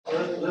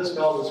let's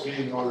call this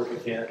meeting in order if we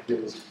can,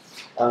 please.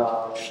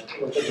 We'll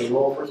take the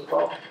roll first of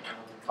all.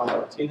 Tom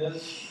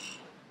Martinez.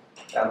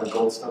 Alan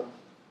Goldstone.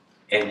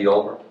 Andy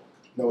Olber.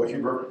 Noah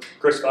Huber.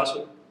 Chris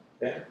Foster.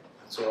 Okay,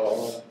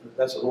 so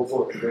that's a whole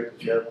board, correct,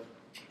 Chair?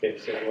 Okay,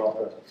 so we're all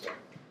present.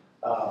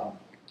 So.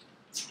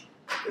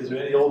 Is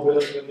there any old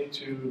business we need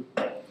to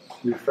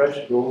refresh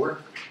and go over?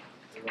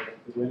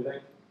 Do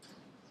anything?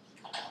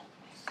 I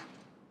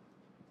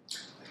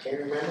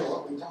can't remember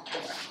what we talked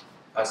about.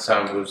 Last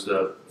time was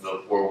the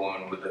poor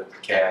woman with the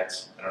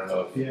cats. I don't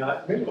know if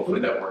Yeah, maybe. hopefully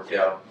that worked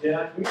out.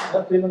 Yeah, can we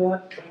update on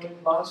that? Can we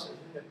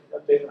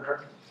update on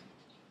her?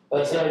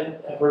 As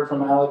I've heard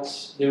from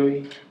Alex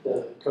Dewey,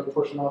 the code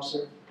enforcement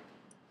officer.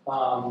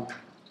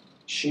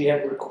 She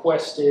had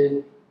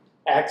requested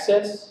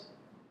access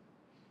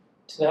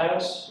to the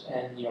house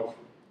and, to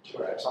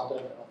grab something.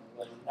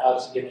 And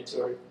Alex had given it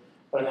to her.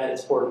 But I had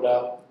it ported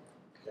out.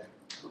 Okay.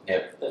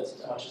 Yeah. That's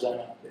as much as I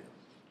know.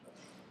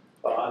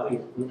 I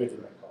think we made the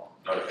right call.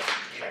 Okay.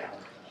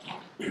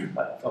 I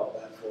felt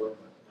bad for her,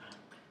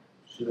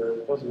 but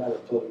it wasn't a matter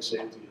of public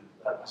safety.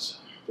 That was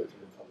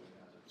different public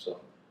hazard.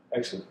 So,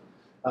 excellent.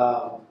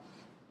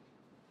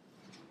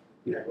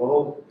 Yeah,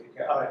 well,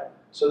 okay, all right.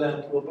 So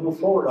then we'll move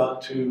forward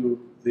on to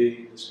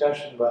the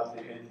discussion about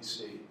the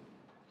NEC.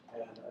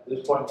 And at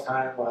this point in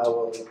time, I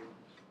will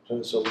turn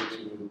this over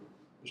to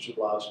Mr.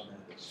 Blas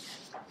Hernandez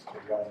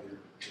regarding your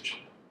petition.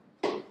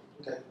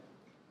 Okay.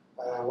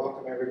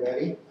 Welcome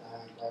everybody.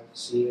 Glad to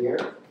see you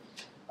here.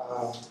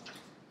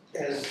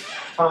 As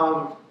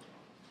Tom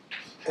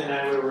and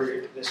I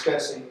were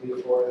discussing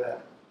before the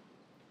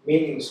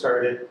meeting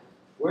started,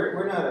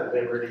 we're not at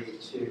liberty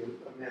to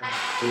amend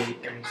the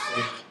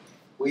NEC.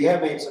 We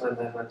have made some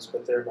amendments,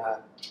 but they're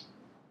not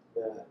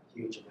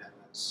huge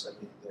amendments. I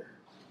mean,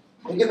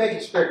 we can make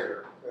it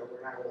stricter, but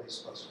we're not really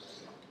supposed to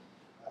make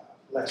it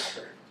less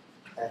strict.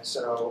 And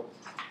so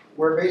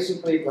we're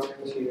basically going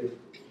to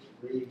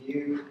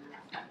review.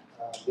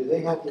 Do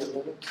they have the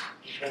limits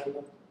in front of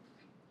them?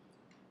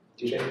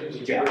 You can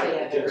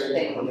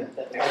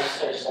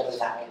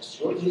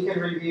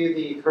review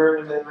the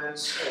current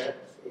amendments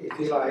if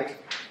you like,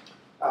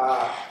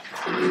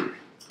 and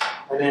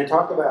then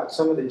talk about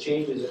some of the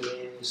changes in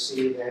the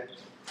NEC that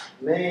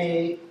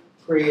may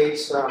create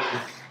some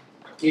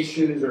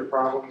issues or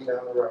problems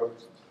down the road.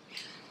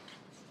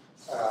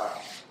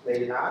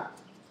 Maybe not.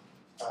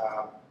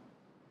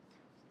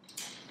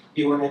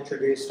 You want to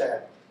introduce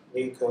that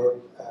new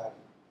code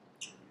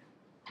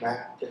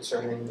map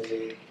concerning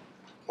the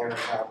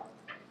countertop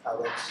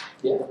outlets?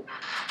 Yeah.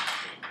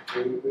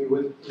 We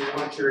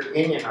want your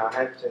opinion on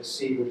it to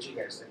see what you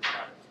guys think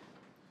about it.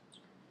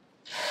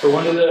 So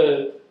one of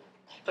the,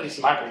 at least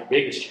in my opinion,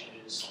 biggest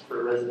changes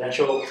for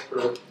residential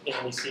for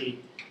NEC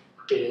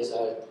is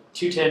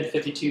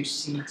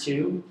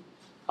 21052C2.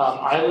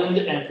 Island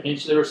and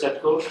peninsular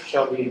receptacles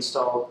shall be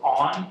installed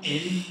on,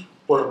 in,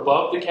 or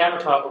above the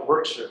countertop or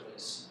work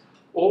surface,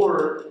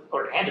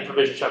 and a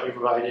provision shall be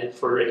provided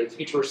for a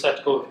future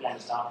receptacle if one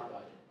is not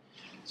provided.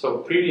 So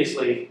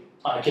previously,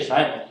 on a kitchen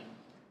island, you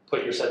put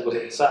your receptacles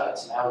on the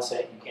sides. Now it's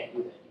saying you can't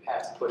do that. You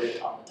have to put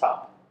it on the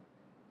top.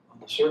 On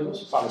the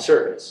surface? On the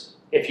surface.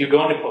 If you're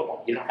going to put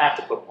one, you don't have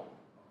to put one.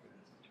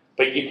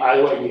 But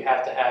either way, you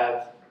have to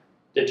have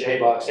the J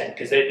box in,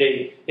 because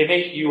they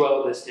make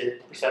UL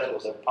listed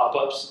receptacles that are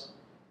pop-ups,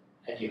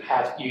 and you'll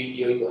have to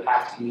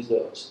use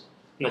those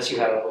unless you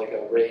have like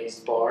a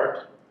raised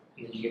bar,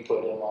 and then you can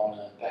put them on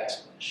a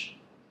backsplash.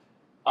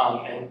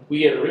 And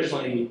we had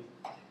originally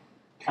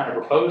kind of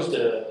proposed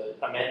an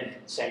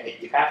amendment saying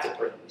that you have to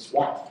put at least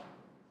one,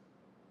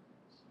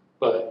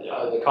 but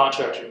the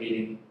contractor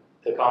meeting,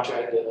 the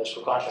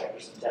electrical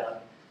contractors in town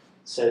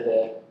said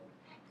that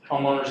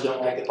homeowners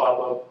don't like the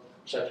pop-up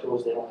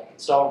receptacles, they don't like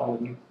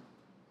installing them.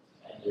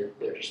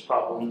 They're just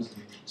problems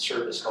and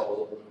service calls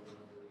over and over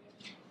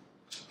again.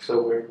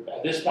 So we're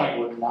at this point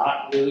we're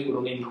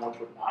leaning more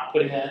toward not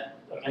putting that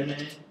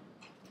amendment in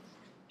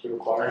to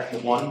require the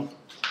one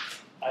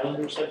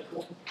island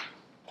receptacle.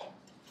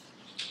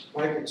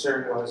 My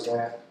concern was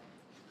that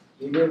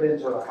you move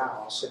into a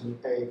house and you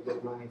pay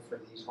good money for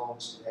these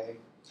homes today,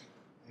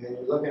 and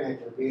you're looking at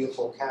your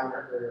beautiful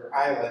counter or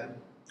island,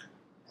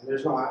 and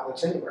there's no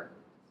outlets anywhere.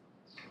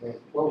 I mean,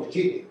 what would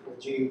you do?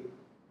 Would you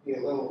be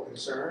a little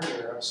concerned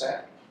or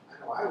upset? I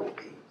know I would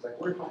be. It's like,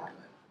 where's my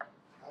outlet?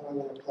 How am I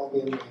going to plug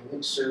in my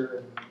mixer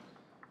and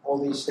all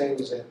these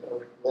things that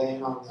are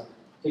laying on the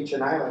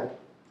kitchen island?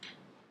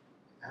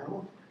 I don't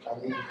know. I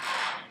mean,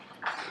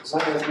 it's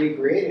not that we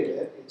created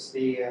it. It's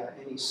the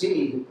NEC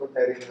who put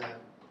that in the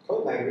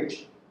code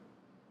language.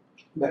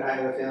 But I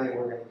have a feeling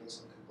we're going to get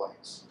some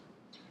complaints.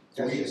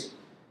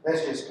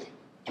 That's just me.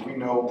 Do we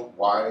know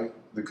why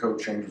the code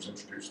change was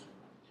introduced?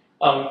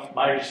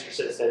 My research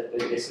says that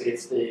basically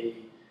it's the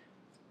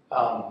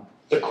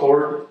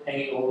cord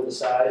hanging over the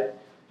side.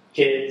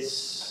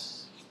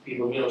 Kids,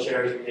 people in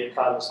wheelchairs, we get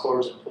caught in those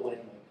cords and pulling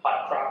like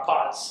hot crock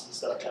pots and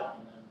stuff down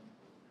and then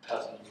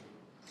causing injury.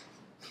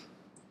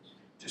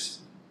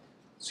 Just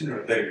sooner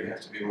or later, you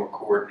have to be more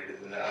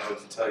coordinated than that. I don't know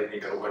what to tell you. You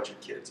got to watch your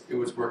kids. It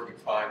was working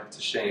fine. It's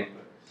a shame,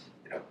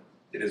 but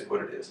it is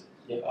what it is.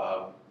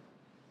 Yeah.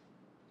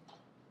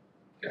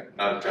 Yeah,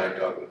 not a giant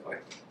dog in the fight.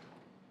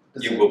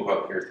 You will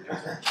probably hear it.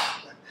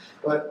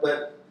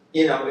 But,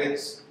 you know,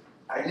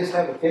 I just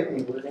have a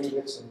feeling we're gonna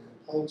get some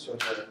complaints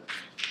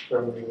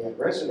from the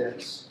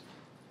residents.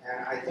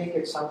 And I think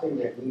it's something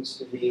that needs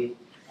to be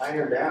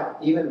ironed out,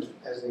 even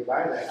as they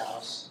buy the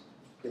house,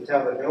 to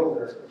tell the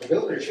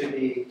builder should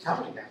be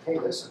telling them, hey,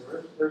 listen,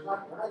 we're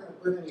not gonna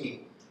put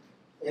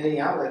any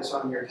outlets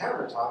on your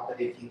countertop,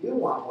 but if you do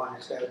want one,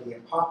 it's gotta be a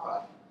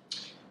pop-up.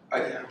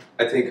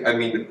 I think, I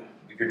mean,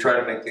 if you're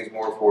trying to make things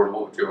more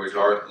affordable, which you always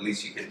are, at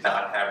least you can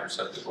not have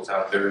receptacles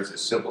out there. It's a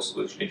simple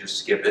solution. You just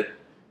skip it,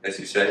 as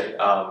you say.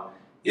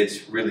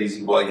 It's really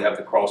easy while you have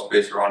the crawl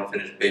space or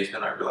unfinished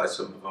basement. I realize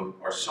some of them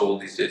are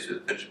sold these days with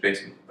a finished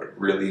basement, but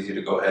really easy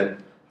to go ahead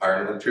and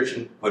hire an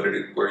electrician, put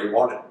it where you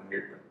want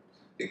it.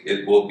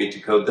 It will beat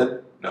your code then?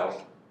 No.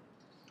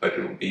 But it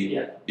will be,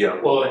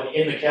 Well,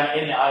 in the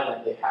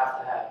island, they have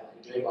to have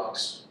like a J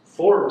box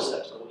for a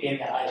receptacle in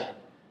the island.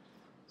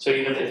 So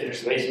even if they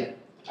finish the basement,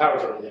 the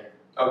power's already there.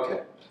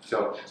 Okay,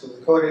 so, So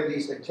the code at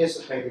least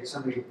anticipated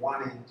somebody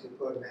wanting to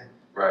put them in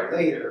right.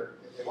 later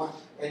if they want.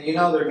 And you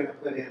know they're gonna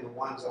put in the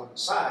ones on the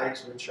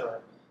sides, which are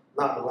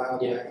not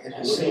allowed in And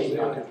the see, city.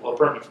 well,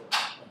 permit for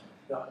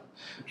it.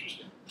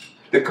 Interesting.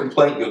 The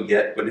complaint you'll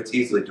get, but it's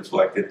easily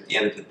deflected. At the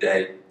end of the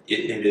day,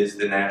 it is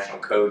the national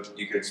code.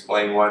 You can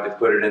explain why they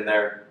put it in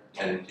there,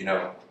 and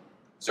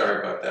sorry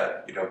about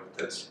that.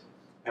 That's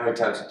how many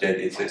times a day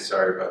do you say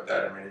sorry about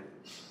that? I mean,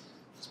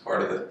 it's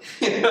part of the.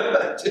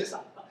 Just,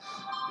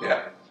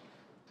 yeah.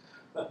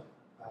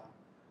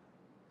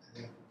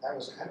 And that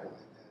was kind of like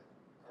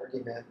the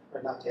argument,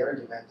 or not the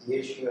argument, the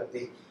issue of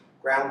the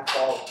ground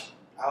fault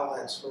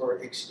outlets for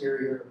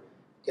exterior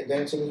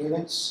condensing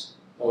units.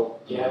 Oh,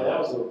 yeah, that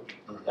was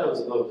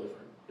a little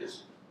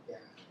different. Yeah.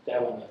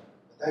 That one,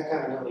 But that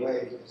kind of went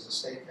away because the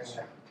state kind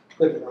of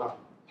put it on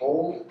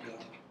hold.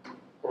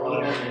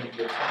 or then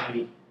the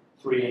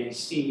 23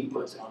 NEC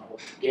puts it on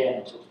hold again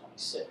until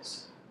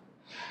 26.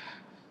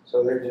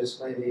 So they're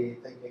just maybe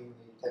thinking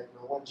the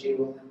technology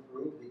will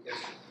improve because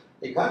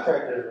the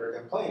contractors are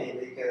complaining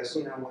because,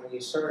 when you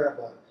start up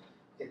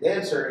a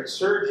condenser, it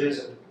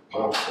surges and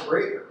pops the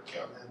breaker.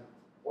 Yeah. And then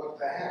what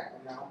the heck,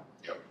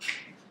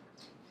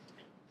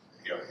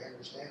 Yep. I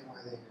understand why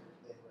they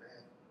were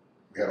at.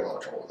 We had a lot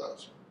of trouble with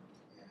those.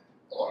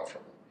 A lot of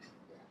trouble.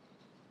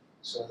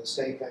 So the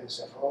state kind of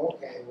said, oh,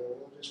 okay, well,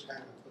 we'll just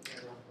kind of put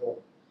that on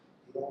hold.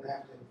 You don't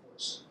have to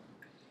enforce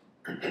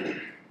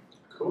it.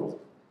 Cool.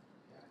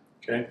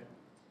 Okay,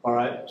 all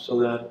right, so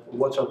then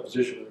what's our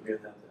position again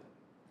then?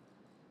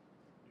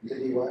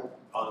 To do what?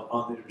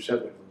 On these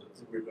receptacles?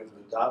 We're going to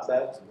adopt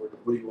that, or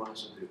what do you want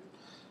us to do?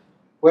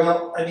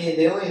 Well, I mean,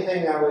 the only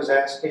thing I was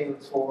asking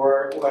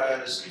for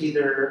was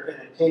either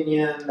an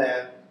opinion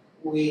that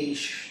they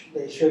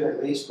should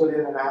at least put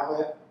in an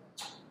outlet.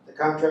 The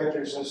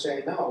contractors will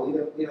say,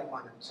 no, we don't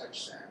want to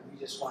touch that. We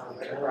just want to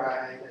let it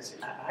ride.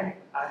 I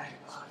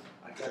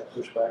got to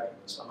push back on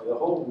this. I mean, the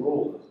whole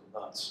rule is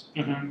nuts.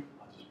 Mm-hmm.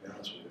 I'll just be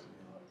honest with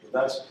you.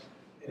 That's,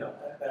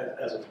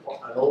 as an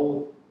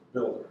old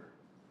builder,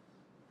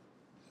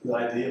 the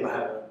idea of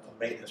having a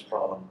maintenance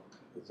problem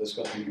that's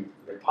going to be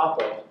the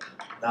pop-up,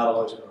 not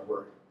always going to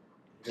work.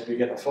 You're going to be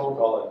getting a phone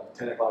call at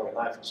 10 o'clock at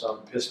night from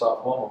some pissed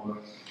off homeowner.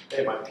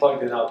 Hey, my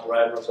plugged-in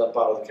outlet runs up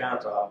out of the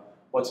countertop.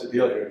 What's the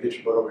deal here? Get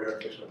your butt over here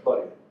and fix my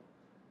plug-in.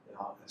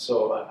 And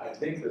so I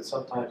think that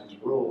sometimes these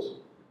rules,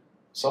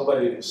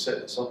 somebody who's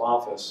sitting in some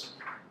office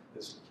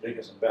is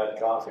drinking some bad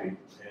coffee and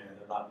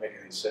they're not making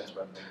any sense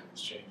by making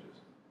these changes.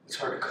 It's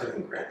hard to cut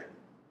in granite.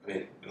 I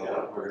mean, in a lot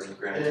of workers in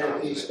granite.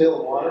 And if you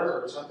spill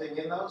water or something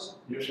in those,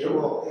 You're it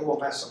will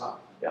mess them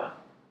up.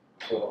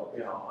 So,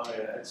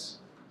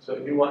 so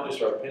you want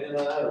just our opinion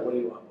on that, or what do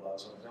you want,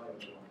 Blas? Tell me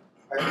what you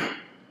want.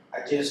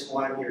 I just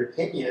want your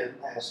opinion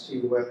as to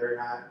whether or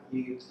not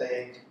you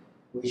think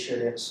we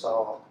should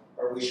install,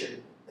 or we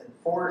should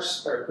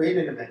enforce or create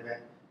an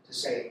amendment to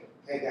say,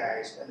 hey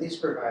guys, at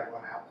least provide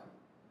one outlet.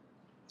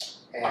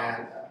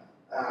 And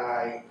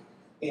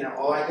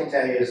all I can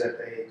tell you is that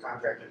the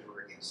contractors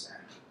were against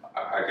that.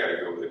 I gotta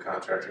go with the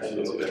contractors a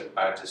little bit.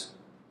 I just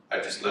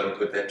let them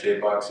put that J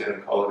box in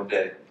and call it a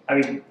day. I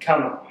mean,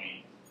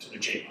 counterpoint to the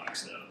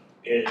J-Box though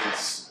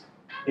is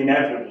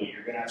inevitably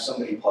you're going to have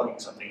somebody plugging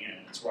something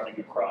in that's running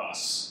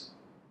across,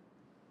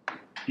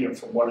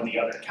 from one of the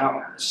other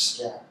counters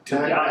Yeah. to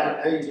the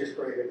island, Now you just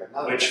created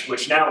another.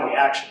 which now we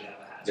actually have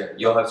a hazard. Yeah,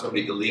 you'll have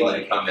somebody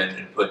illegally come in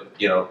and put,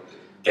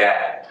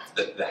 gag.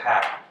 The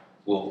hack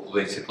will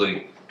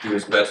basically do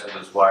his best with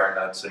his wire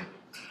nuts, and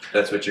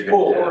that's what you're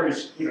going to do. Or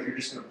you're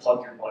just going to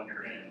plug your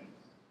blender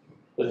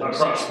in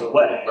across the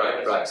way.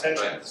 Right,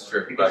 that's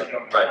true. Because you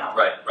don't know how.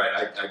 Right.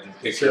 I can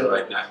picture it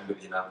right now with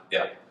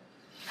yeah.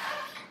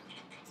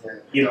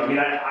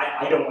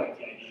 I don't like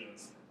the idea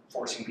of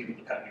forcing people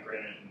to cut into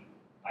granite, and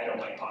I don't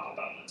like pop-up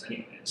outlets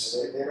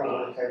anyways. They don't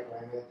want to cut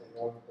granite, they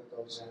don't want to put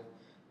those in.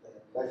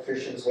 The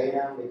electricians hate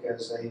them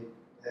because they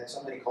had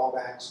so many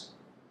callbacks.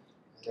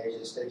 And they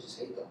just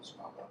hate those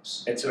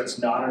pop-ups. And so it's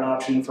not an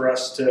option for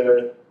us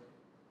to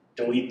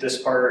delete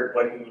this part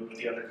like we would with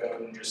the other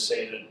code and just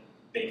say that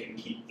they can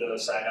keep the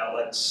side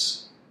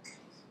outlets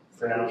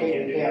for now? We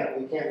can't do that.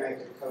 We can't make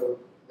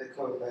the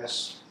code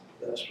less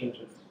That's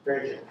stringent.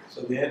 stringent.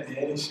 So the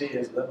NEC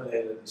has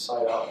eliminated the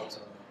side outlets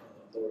on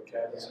the lower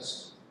cabinets.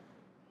 Yes.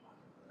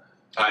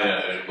 I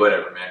know,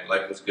 whatever, man.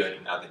 Life was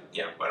good. Now that,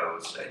 yeah, what I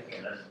don't say.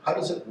 How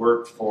does it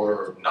work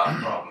for Not a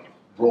problem.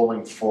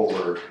 rolling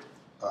forward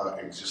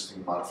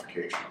existing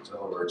modifications? In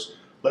other words,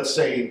 let's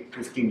say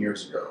 15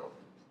 years ago,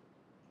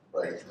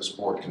 right, this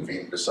board convened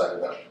and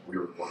decided that we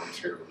were going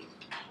to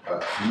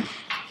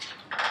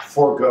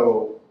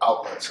forego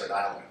outlets and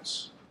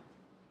islands.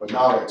 But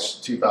now it's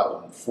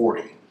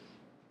 2040,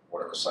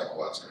 whatever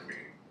cycle that's going to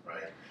be,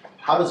 right?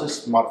 How does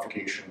this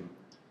modification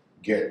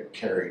get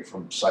carried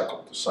from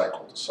cycle to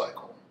cycle to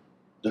cycle?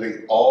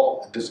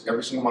 Does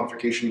every single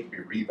modification need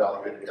to be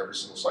reevaluated every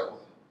single cycle?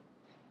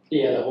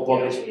 Yeah, the whole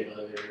book is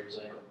reevaluated every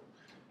cycle.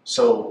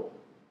 So,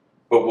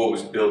 But what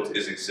was built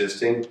is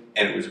existing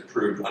and it was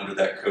approved under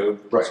that code.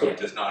 Right. So it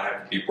does not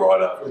have to be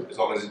brought up. As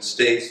long as it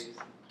stays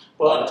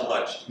Well,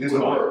 untouched. the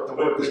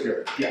work is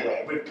good.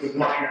 Yeah, with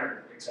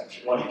minor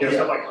exceptions. Like there's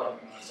stuff like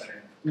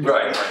center.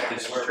 Right,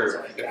 this is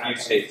true. If you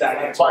say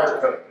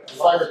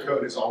Fire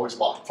code is always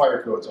locked.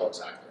 Fire code's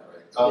always active,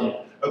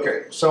 right?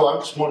 Okay, so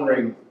I'm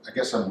wondering,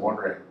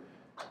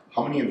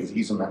 how many of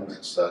these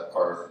amendments that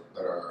are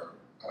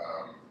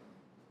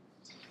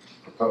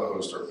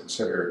proposed or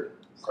considered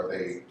are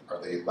they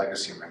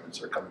legacy amendments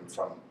that are coming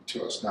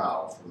to us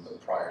now from the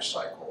prior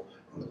cycle,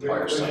 and the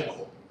prior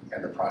cycle,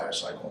 and the prior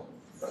cycle,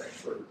 right?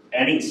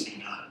 NEC,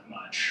 not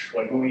much.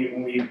 Like when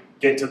we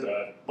get to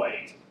the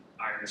like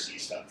IRC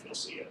stuff, you'll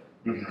see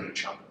a good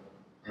chunk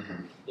of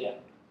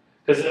it.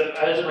 because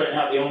as of right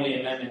now, the only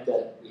amendment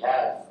that we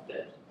have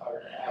that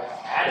are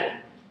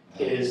added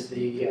is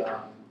the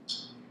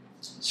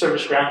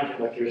service ground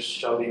conductors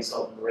shall be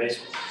installed in the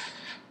raceway,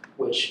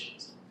 which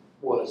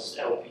was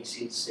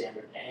LPC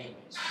standard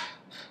anyways.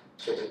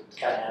 So we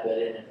kind of have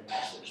that in the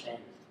master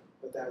standard.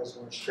 But that was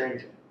more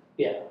stringent.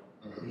 Yeah.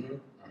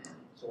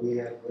 So we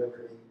had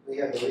liberty, we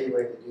had the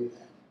leeway to do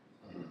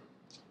that.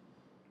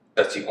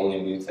 that's the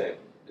only new thing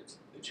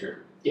that you're.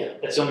 Yeah,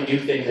 that's the only new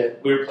thing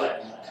that we're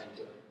planning on adding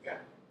to it.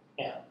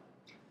 Yeah.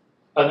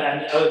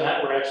 And other than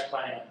that, we're actually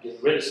planning on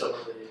getting rid of some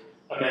of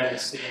the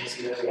amendments to the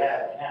NC that we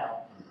have right now,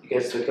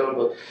 because the code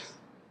book,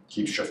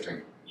 Keep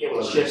shifting. it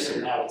was shifted,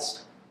 and now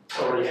it's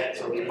already had,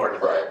 so we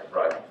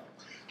Right.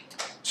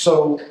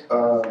 So,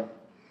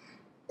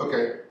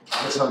 okay,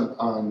 I guess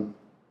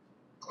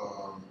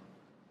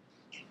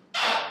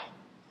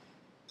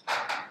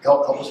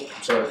help us,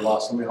 I'm sorry, I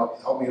lost,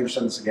 help me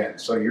understand this again.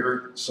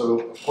 So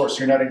of course,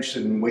 you're not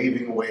interested in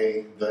waiving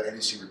away the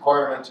NEC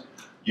requirement.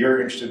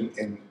 You're interested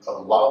in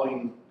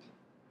allowing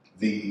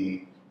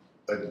the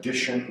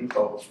addition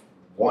of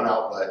one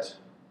outlet.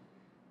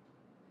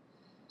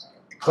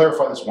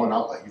 Clarify this one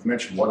outlet. You've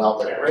mentioned one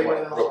outlet. Right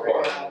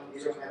now,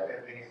 you don't have to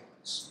have any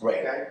outlets. Right,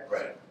 Okay?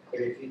 right, But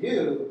if you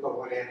do put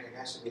one in, it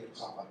has to be a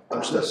pop-up on the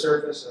Understood.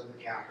 surface of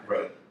the counter.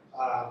 right.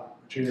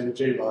 Between the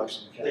J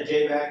box and the The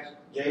cabinet.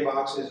 J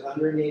box is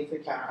underneath the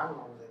counter. I don't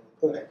know where they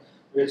would put it,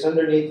 but it's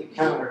underneath the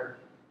counter.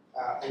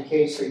 In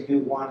case they do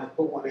want to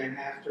put one in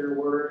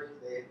afterward,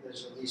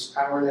 there's at least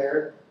power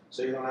there,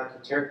 so you don't have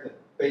to tear the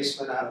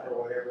basement up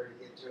or whatever to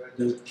get to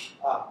it.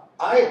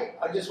 I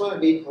just want to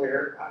be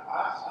clear.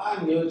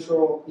 I'm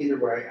neutral either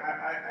way.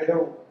 I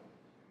don't.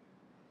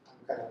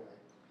 I'm kind of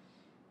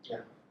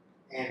like,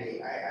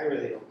 Andy. I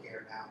really don't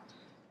care now.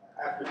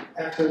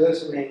 After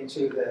listening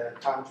to the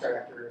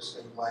contractors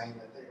complain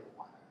that they don't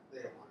want to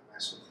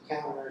mess with the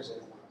counters, they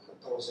don't want to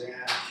put those in,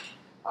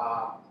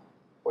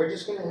 we're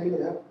just going to leave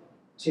it up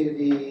to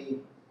the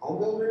home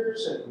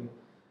builders, and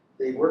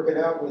they work it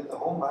out with the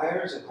home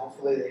buyers, and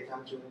hopefully they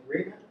come to an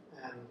agreement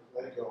and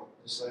let it go.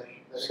 Just let it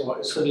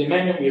go. So the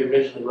amendment we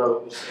originally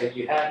wrote was that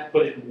you had to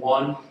put in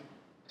one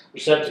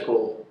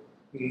receptacle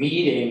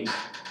meeting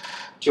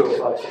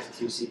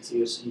 20552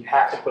 C2, so you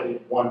have to put in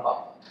one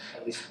pop-up,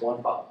 at least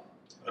one pop-up.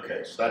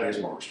 Okay, so that is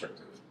more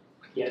restrictive.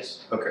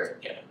 Yes. Okay.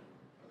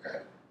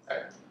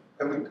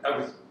 I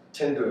would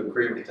tend to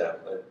agree with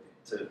that, but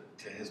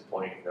to his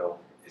point,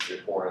 is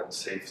it more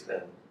unsafe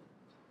than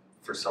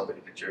for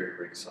somebody to jerry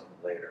rig something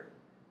later?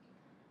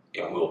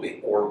 It will be.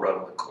 Or run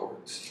the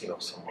cords,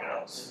 somewhere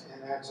else.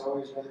 And that's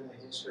always been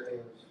the history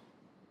of.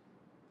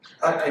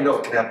 I know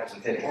it can happen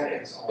with It anything,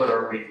 happens all but the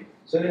are we,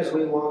 As soon as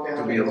we walk out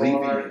Do the we door,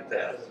 alleviate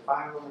that? after the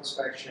final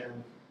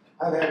inspection,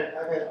 I've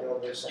had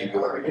builders say, You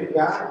go "Oh, you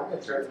got it, I'm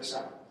gonna try this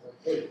out."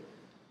 Hey,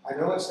 I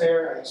know it's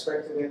there, I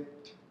expected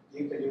it,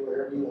 you can do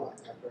whatever you want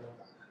after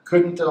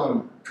I'm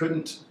done.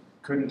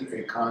 Couldn't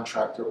a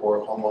contractor or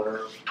a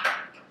homeowner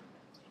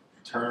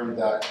turn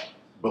that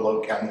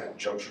below cabinet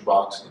junction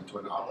box into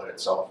an outlet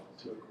itself?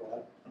 To a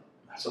quad.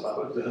 That's what I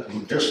would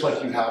do. Just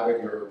like you have at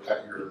your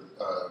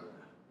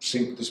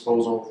sink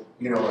disposal,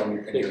 and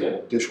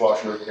your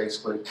dishwasher,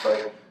 basically,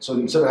 right? So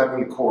instead of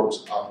having the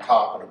cords on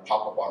top and a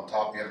pop up on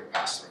top, you have a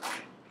pass through.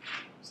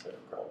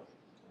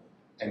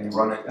 And you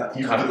run it.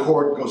 The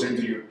cord goes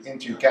into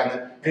your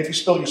cabinet. And if you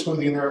spill your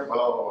smoothie in there,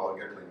 well,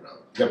 you gotta clean it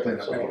up. You gotta clean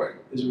it up So- anyway.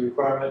 Is the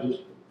requirement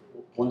just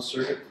one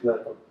circuit for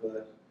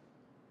that?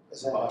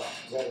 Is that a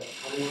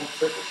 20-amp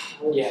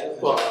circuit? Yeah,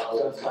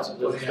 well, That's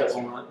what he has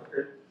on.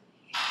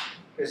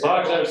 Is well, that-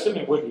 actually, I was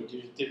assuming it would be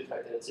due to the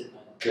fact that it's in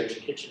the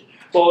kitchen.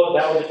 Well,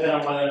 that would depend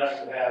on whether or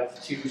not you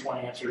have two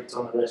 20-amp circuits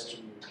on the rest of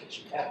your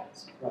kitchen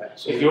cabinets. Right,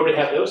 so, If you already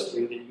have those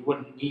two, then you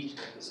wouldn't need to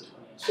make this a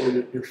 20-amp. so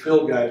your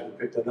field guys will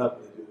pick that up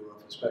and they do the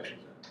rough inspections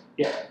then?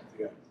 Yeah.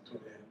 They got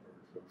 20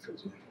 amp or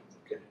 15 amp,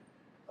 okay.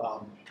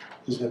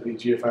 Does that be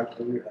GFI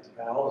clear at the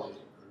panel or is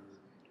it?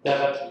 That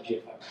has to be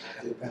GFI.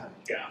 At the panel?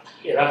 Yeah,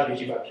 it has to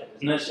be GFI. It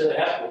doesn't necessarily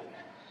have to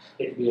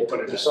be. It could be a. But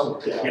it There's is,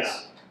 somewhere. yeah,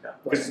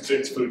 because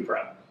it's food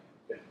prep.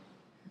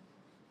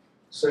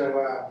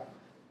 So,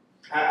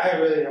 I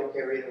really don't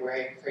care either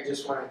way, I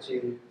just wanted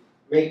to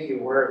make you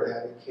aware of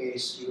that in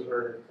case you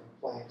heard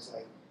complaints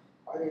like,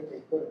 why didn't they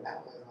put an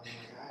outlet on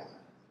the island?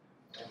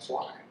 That's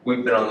why.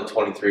 We've been on the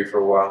 23 for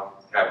a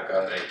while, haven't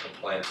gotten any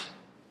complaints.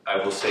 I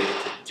will say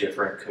it's a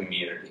different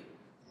community.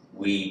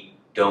 We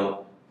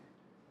don't,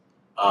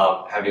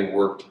 having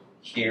worked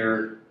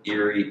here,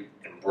 Erie,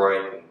 and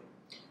Brighton,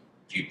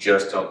 you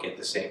just don't get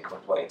the same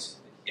complaints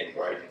in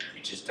Brighton.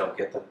 You just don't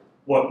get them.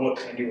 What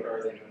kind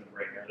are they doing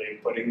right now? Are they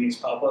putting these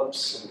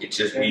pop-ups? It's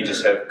just, we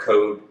just have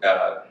code,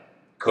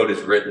 code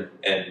is written,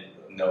 and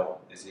no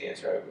is the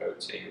answer. I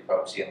would say you're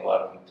probably seeing a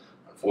lot of them.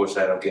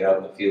 Unfortunately, I don't get out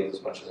in the field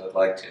as much as I'd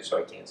like to, so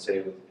I can't say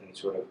with any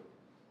sort of,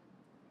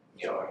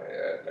 you know,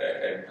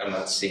 I'm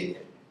not seeing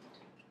it.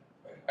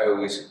 I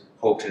always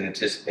hoped and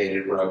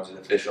anticipated when I was an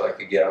official I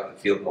could get out in the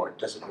field more. It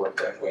doesn't work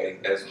that way.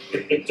 As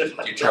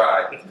you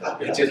try,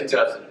 it just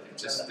doesn't. It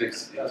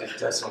just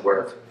doesn't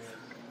work.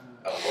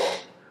 Well,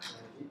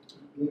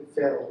 You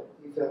feel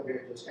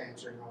good just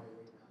answering all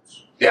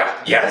your emails.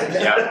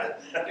 yeah.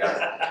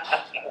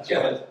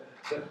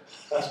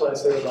 That's what I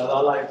said about, I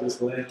like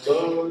this land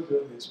load,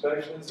 doing the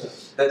inspections, and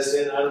That's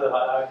then out of the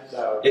high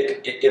tower.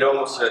 it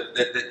almost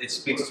it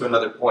speaks to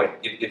another point.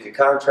 If the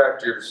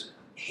contractors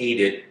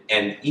hate it,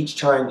 and each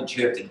time that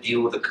you have to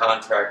deal with a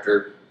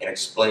contractor and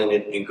explain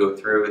it and go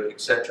through it,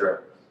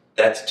 etc.,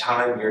 that's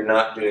time you're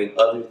not doing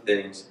other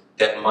things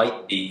that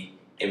might be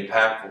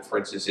impactful. For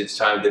instance, it's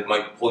time that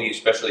might pull you,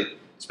 especially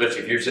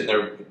if you're sitting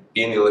there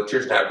being the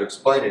electrician, I have to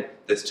explain it.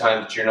 That's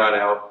time that you're not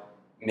out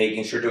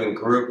making sure doing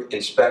group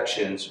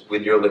inspections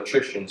with your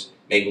electricians,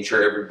 making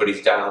sure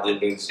everybody's dialed in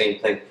doing the same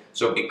thing.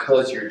 So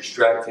because you're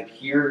distracted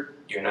here,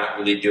 you're not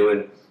really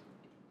doing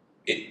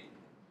it.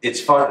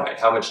 It's finite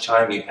how much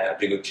time you have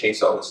to go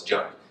chase all this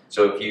junk.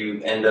 So if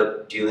you end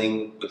up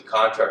dealing with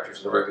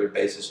contractors on a regular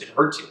basis, it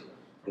hurts you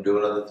from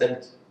doing other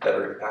things that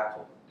are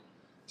impactful.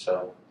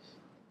 So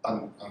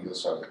On the other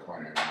side of the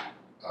coin,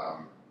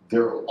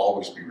 there will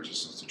always be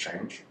resistance to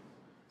change,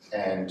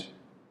 and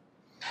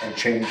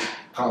change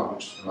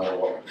comes no matter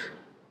what we do.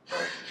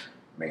 Right?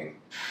 I mean,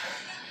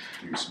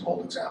 to use some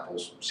old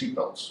examples,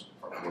 seatbelts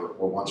were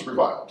once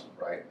reviled,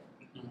 right?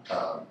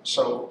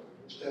 So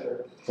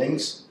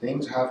things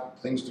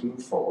do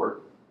move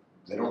forward.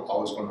 They don't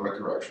always go in the right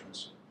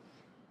directions.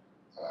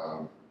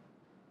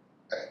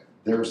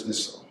 There's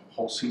this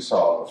whole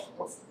seesaw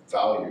of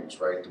values,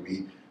 right? Do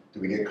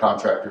we get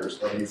contractors?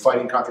 Are you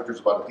fighting contractors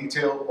about a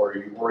detail, or are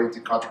you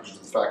orienting contractors to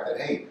the fact that,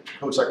 hey,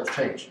 code cycles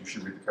change. You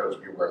should read the codes,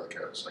 be aware of the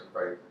codes, like,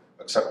 right?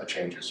 Accept the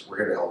changes. We're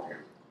here to help you.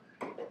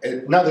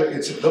 And now that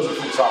those are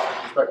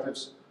philosophical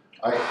perspectives.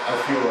 I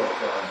feel like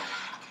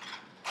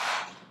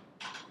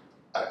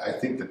I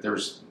think that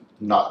there's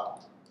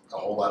not a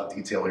whole lot of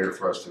detail here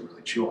for us to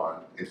really chew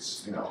on.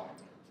 It's, you know,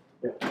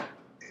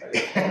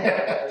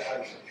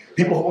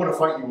 people who want to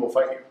fight you will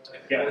fight you.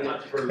 Yeah.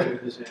 Not for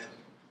this end.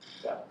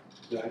 Yeah,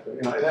 exactly.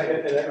 You know,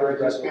 I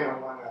just kind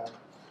of want a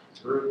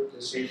group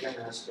decision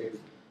as to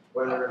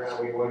whether or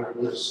not we want to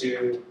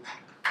pursue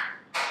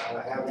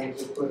having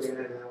to put in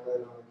an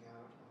outlet on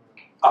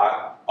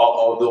account.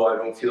 although I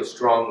don't feel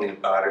strongly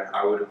about it,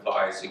 I would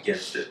advise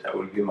against it. That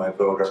would be my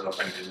vote. I don't know if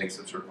I need to make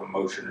some sort of a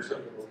motion or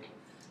something.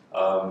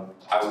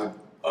 I would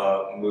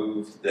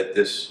move that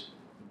this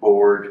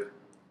board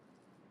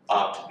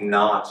opt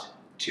not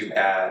to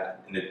add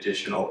an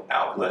additional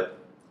outlet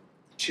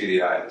to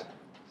the island.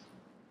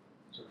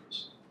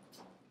 Surface.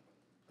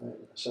 All right,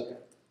 a second.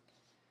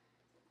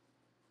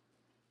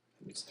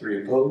 It's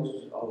 3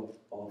 Opposed? All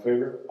in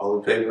favor? All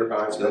in favor?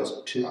 Aye, so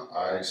that's 2.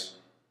 Eyes.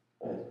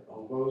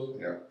 All opposed?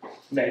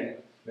 Nay.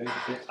 Nay,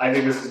 okay. I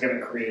think this is going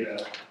to create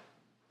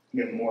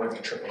more of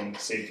a tripping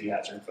safety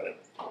hazard, but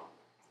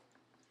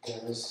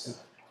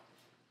Yes.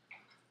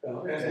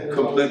 And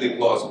Completely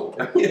plausible.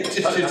 You're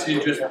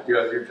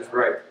just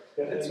right.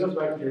 and it goes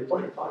back to your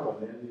point you're talking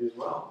about, Andy, as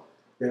well.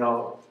 You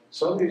know,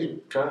 some of these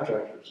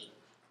contractors,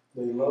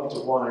 they love to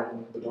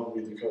whine but don't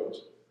read the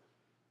codes.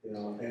 You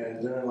know,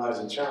 and therein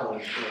lies the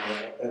challenge, you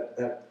know,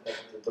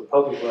 at the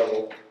public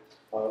level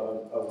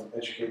of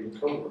educating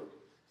code work.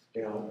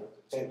 You know,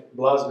 and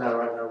Blas now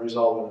right now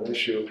resolving an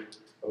issue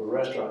of a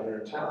restaurant here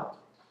in town.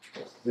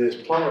 This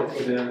plumber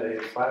put in a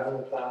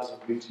 500,000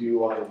 BTU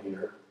water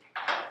heater.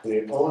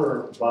 The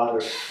owner bought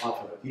it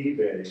off of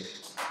eBay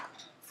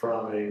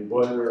from a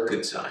boiler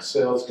Good sign.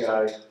 sales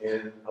guy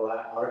in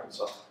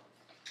Arkansas.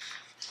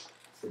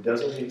 It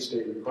doesn't meet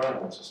state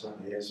requirements, it's not,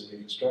 it has to be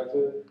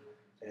constructed,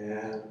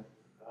 and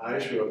I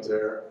show up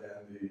there,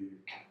 and the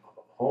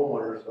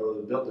homeowner, or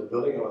the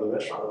building or the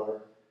restaurant owner,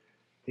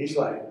 he's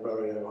like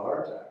ready to have a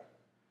heart attack,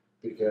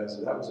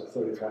 because that was a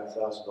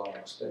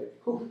 $35,000 mistake.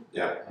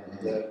 Yeah.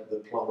 That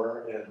the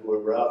plumber and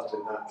whoever else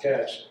did not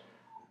catch.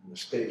 And the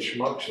state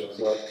schmuck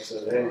shows up and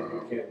said, hey,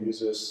 you can't use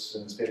this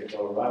in the state of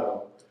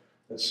Colorado.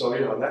 And so,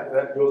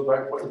 that goes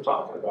back to what you're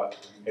talking about,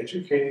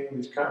 educating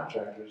these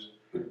contractors.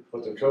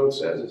 What the code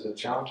says is a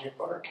challenging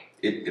part.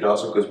 It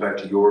also goes back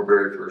to your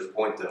very first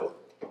point, though.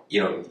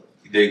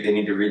 They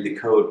need to read the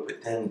code,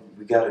 but then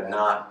we gotta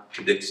not,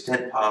 to the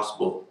extent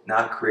possible,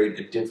 not create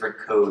a different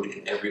code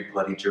in every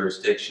bloody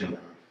jurisdiction.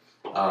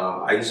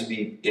 I used to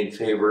be in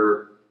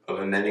favor of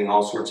amending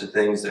all sorts of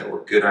things that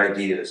were good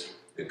ideas.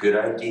 A good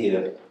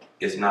idea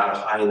is not a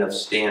high enough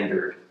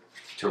standard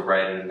to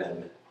write an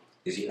amendment,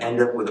 because you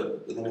end up with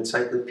an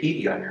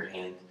encyclopedia on your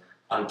hand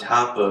on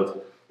top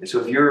of, and so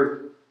if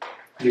you're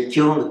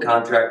killing the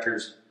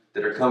contractors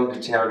that are coming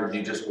to town to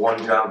do just one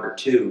job or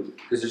two,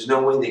 because there's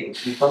no way they can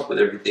keep up with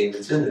everything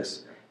that's in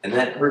this. And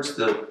that hurts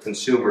the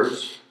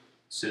consumers,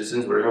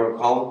 citizens, whatever you want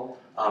to call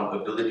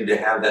them, ability to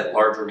have that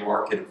larger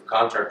market of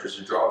contractors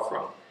to draw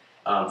from.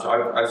 So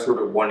I've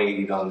sort of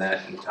 180'd on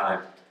that in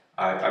time.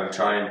 I'm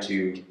trying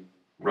to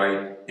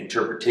write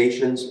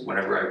interpretations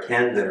whenever I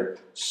can that are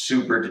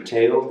super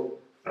detailed,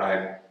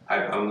 but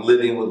I'm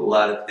living with a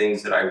lot of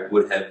things that I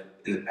would have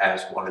in the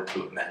past wanted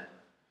to amend.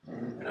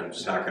 And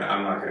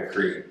I'm not gonna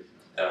create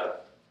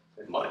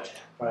much.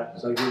 Right,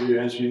 so I give you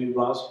your answer you need,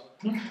 boss?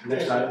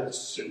 Next item.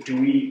 So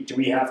do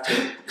we have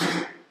to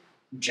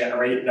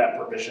generate that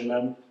provision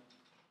then?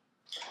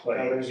 Like,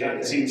 there's nothing.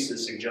 it seems to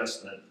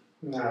suggest that.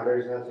 No,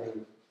 there's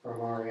nothing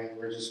from our end,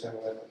 we're just gonna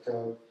let the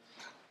code,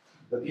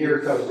 the pure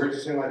code, we're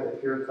just gonna let the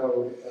pure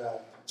code,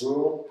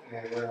 rule,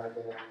 and we're not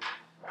gonna,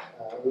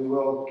 we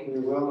will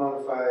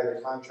notify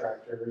the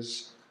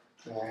contractors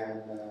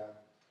and,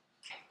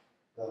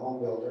 the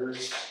home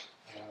builders.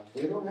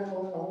 We don't have a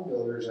lot of home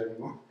builders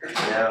anymore.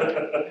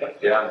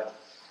 Yeah.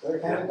 They're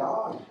kind of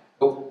gone.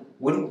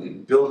 But wouldn't we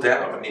build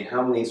out? I mean,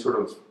 how many sort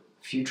of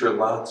future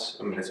lots?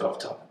 I mean, it's off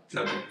topic.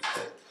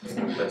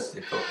 That's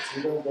the focus.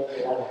 We don't build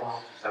a lot of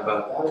houses. How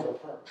about Out of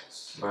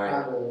apartments, Right.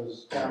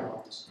 condos,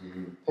 townhomes,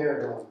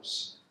 pair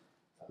homes,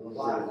 a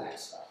lot of that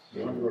stuff.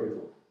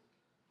 Unbelievable.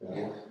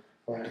 Yeah.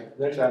 All right,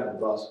 next item,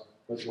 boss.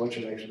 What's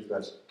your next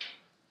request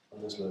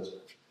on this list?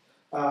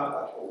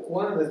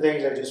 One of the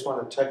things I just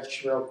want to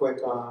touch real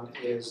quick on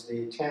is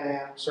the 10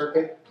 amp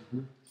circuit.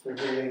 We're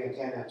creating a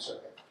 10 amp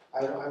circuit.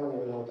 I don't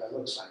even know what that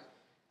looks like.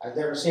 I've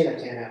never seen a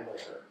 10 amp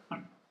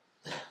breaker.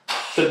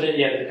 So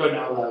the code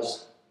now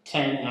allows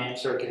 10 amp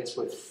circuits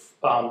with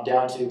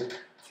down to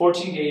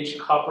 14 gauge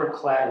copper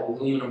clad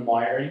aluminum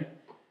wiring,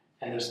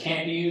 and those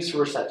can't be used for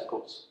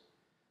receptacles.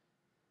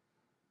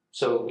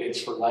 So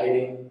it's for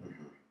lighting,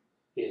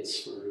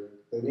 it's for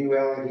The new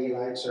LED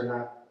lights are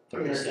not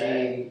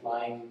thermostat,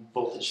 line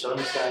voltage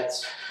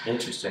thermostats,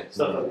 Interesting.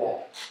 stuff like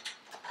that.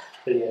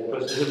 But yeah,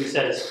 what he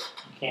says,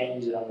 you can't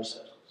use it on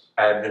receptacles.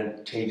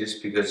 Advantageous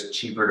because it's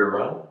cheaper to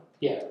run?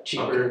 Yeah,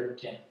 cheaper,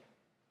 yeah.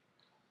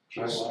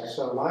 Cheaper Nice. wire.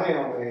 So my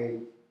only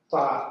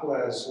thought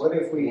was, what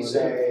if we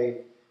say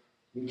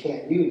you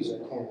can't use a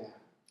 10 amp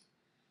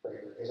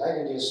breaker? Because I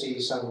can just see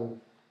some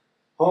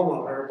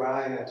homeowner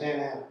buying a 10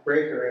 amp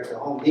breaker at the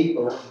Home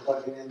Depot and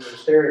plugging in their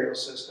stereo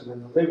system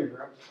in the living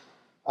room.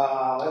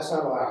 That's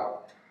not allowed.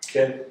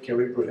 Can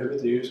we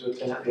prohibit the use of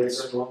 10 amp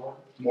breakers in Longmont?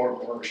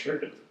 More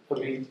restrictive. But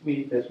we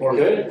It's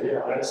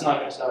could, but it's not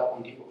gonna stop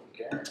when people from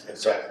caring.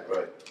 Exactly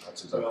right.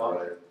 That's exactly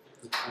right.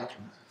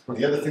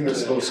 The other thing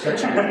that's a little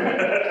sketchy,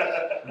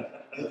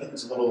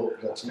 that's a little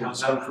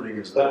discomforting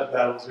is the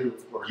That'll do.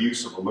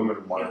 use of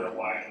aluminum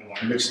wire,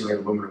 mixing in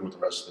aluminum with the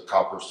rest of the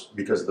coppers,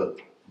 because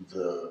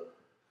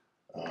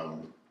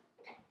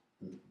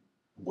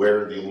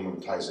where the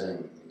aluminum ties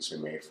in needs to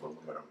be made for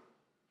aluminum,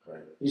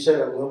 right? You said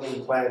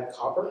aluminum clad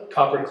copper?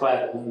 Copper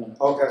clad aluminum.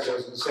 Okay, so I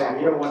was gonna say,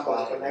 you don't want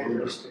those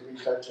connectors to be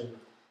touching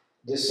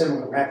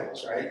dissimilar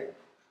metals, right?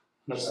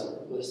 That's the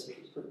list of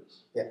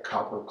purpose.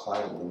 Copper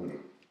clad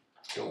aluminum.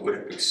 So would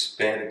it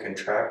expand and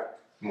contract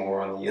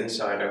more on the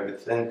inside, I would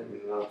think? I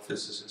mean, I'm not a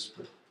physicist,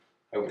 but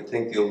I would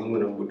think the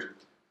aluminum would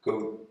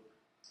go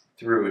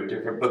through a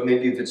different, but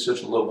maybe if it's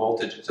such a low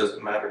voltage, it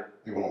doesn't matter.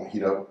 It won't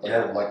heat up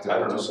Yeah, like the I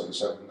don't know.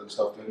 277 and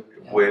stuff did.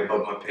 Yeah. Way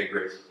above my pay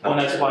grade. Well,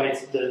 that's why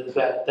it's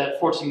that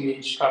 14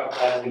 gauge copper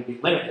clad is gonna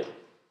be limited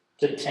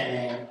to 10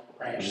 amp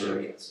branch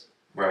circuits.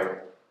 Right.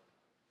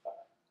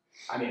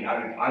 I mean,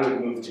 I would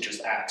move to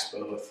just axe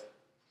both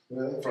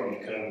Really? from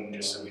the code,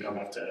 just so we don't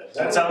have to.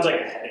 That sounds like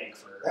a headache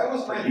for That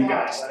was my you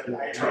guys. thought, but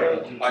I Try.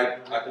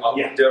 I'm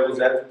Yeah. devil's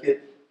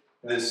advocate.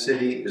 This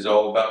city is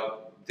all about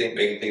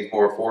making things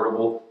more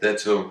affordable.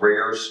 That's a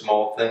rare,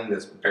 small thing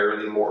that's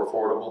barely more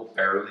affordable.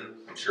 Barely,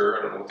 I'm sure.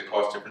 I don't know what the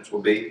cost difference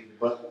will be.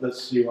 But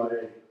let's see why.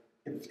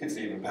 If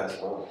they even pass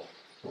along.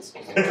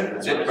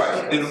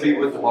 It'll be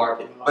with the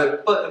market.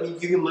 But I mean,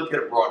 you can look at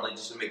it broadly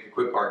just to make a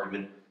quick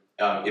argument.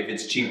 If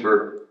it's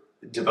cheaper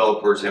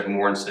developers have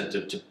more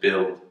incentive to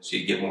build, so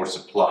you get more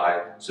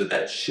supply. So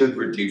that should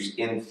reduce,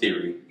 in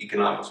theory,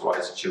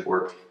 economics-wise, it should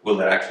work. Will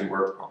that actually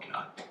work? Probably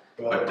not.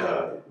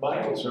 But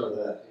my concern with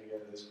that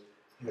again is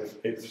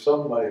if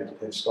somebody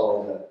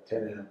installs that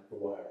 10 amp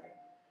wiring,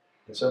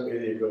 and some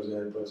idiot goes in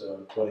and puts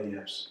a 20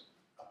 amps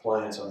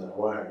appliance on that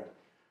wiring,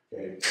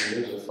 okay, and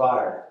there's a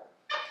fire,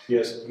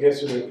 guess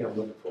who they come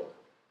looking for?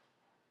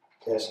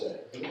 Cascade.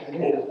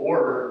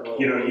 Or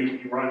you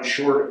run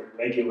short of your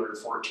regular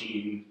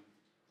 14.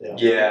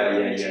 Yeah.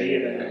 And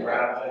then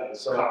grab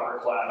So, copper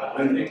clad.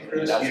 I think,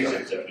 Chris, That's you-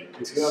 what if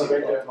you want to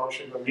make that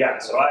motion, go ahead. Yeah,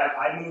 so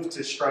I move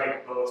to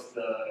strike both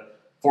the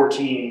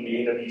 14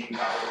 AWG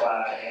copper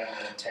clad and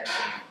the 10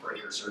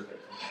 breaker circuit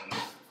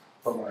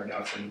from our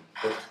adoption.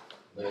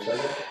 There's a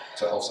second?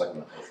 So I'll second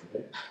that motion.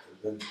 Okay.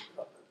 Then,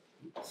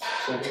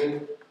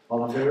 seconded,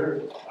 all in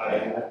favor?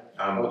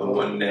 The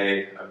one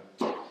day,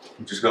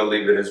 I'm just gonna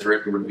leave it as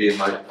written would be in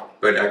my,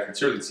 but I can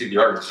certainly see the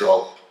arguments are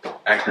all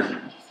accurate.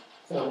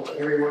 So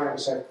everyone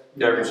except.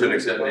 Everyone should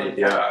accept me,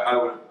 yeah, I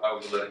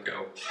would let it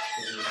go.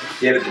 At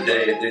the end of the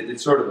day,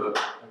 it's sort of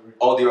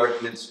all the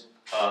arguments,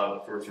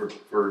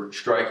 for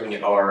striking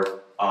it are,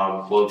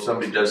 well, if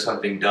somebody does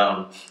something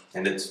dumb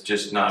and it's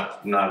just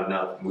not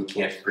enough, we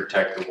can't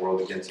protect the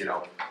world against,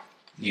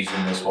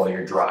 using this while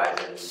you're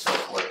driving and so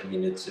forth. I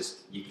mean, it's just,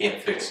 you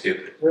can't fix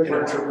stupid. We're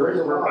about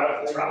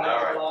to try.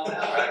 All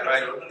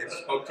right. If I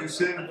spoke too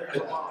soon?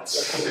 Yeah.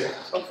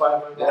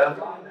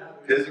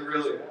 Is it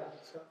really?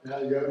 Now,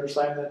 you ever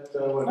signed that,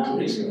 what, 2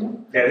 weeks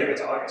ago? Yeah, I think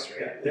it's August,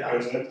 right? Yeah,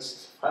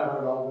 it's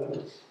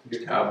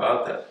 $500. How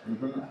about that?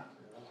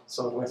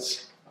 So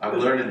it's. I'm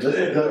learning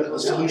today. The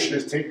solution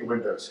is take your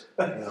windows.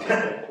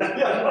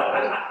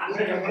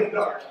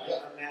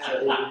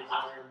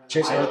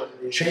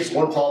 Chase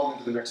one problem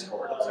into the next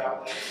chord. I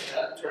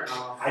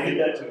did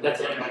that too. That's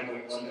it.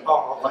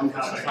 One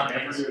time, I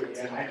never do it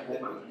again. I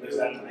had one of those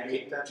that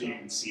night, so you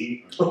can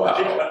see. Wow.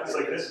 I was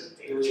like, this is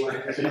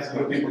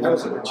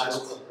dangerous.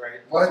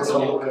 What?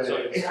 So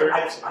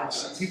I've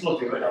seen people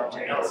do it on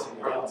channels.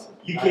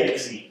 You can't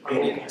see.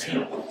 Yeah,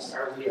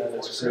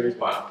 that's crazy.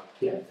 Wow.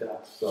 Yeah,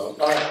 so,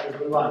 all right, let's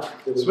move on.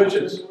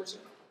 Switches.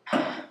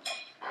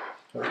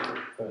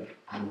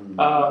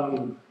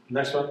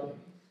 Next one,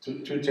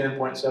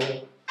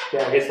 210.7.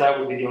 Yeah, I guess that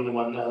would be the only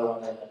one, other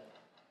one that.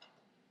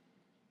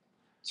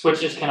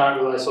 Switches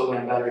cannot rely solely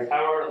on battery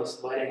power unless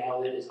the lighting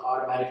outlet is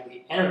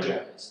automatically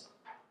energized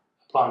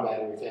upon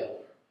battery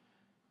failure.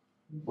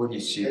 Where do you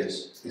see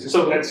this?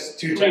 So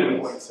that's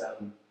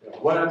 210.7.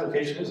 What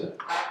application is it?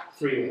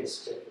 3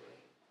 ways typically.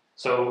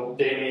 So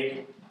they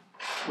make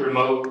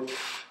remote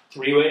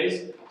 3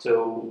 ways.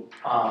 So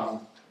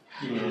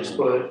you can just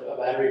put a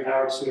battery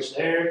powered switch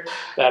there,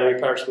 battery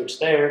powered switch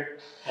there,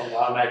 and it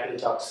automatically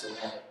talks to the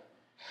light.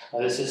 Now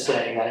this is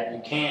saying that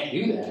you can't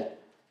do that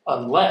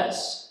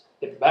unless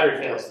if the battery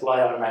fails, the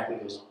light automatically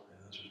goes on. Yeah,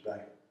 this was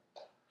back.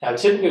 Now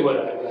typically what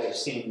I've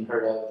seen and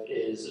heard of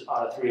is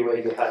on a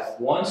 3-way you have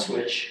one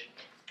switch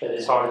that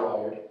is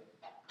hardwired,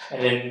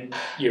 and then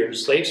your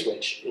slave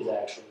switch is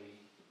actually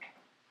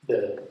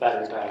the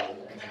battery powered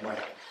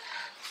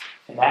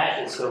and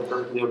that is still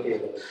perfectly okay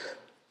with it.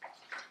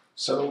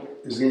 So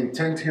is the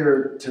intent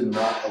here to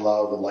not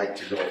allow the light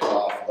to go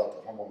off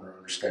without the homeowner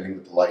understanding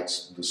that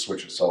the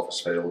switch itself has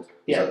failed?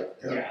 Yeah.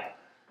 Yeah.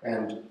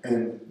 And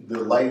the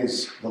light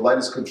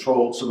is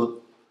controlled,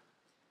 so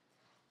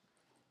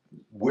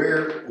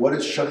what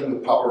is shutting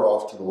the power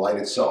off to the light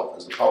itself?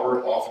 Is the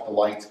power off at the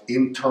light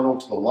internal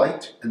to the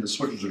light and the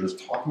switches are just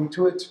talking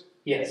to it?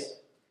 Yes.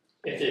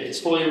 If it's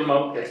fully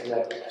remote, that's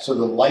exactly that. So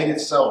the light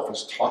itself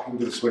is talking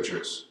to the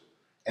switches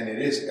and it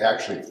is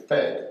actually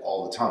fed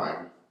all the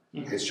time.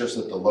 Mhm. It's just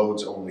that the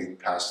loads only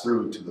pass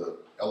through to the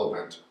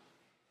element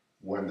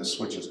when the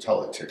switches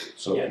tell it to.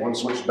 So if one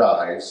switch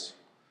dies,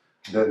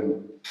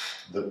 then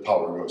the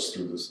power goes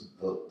through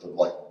the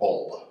light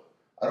bulb.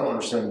 I don't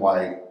understand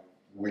why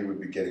we would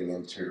be getting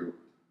into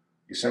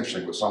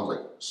essentially what sounds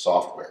like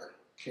software.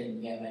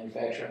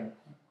 Manufacturing.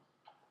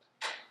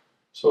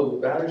 So the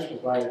batteries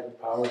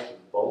provide power to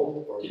the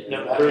bulb, or?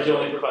 No, batteries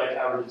only provide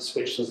power to the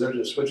switch. So they're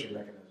just switching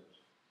mechanisms.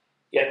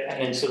 Yeah,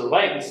 and then so the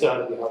light would still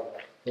have to be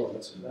hardwired. Oh,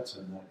 that's a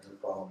nightmare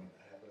problem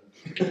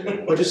to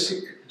have. But it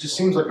just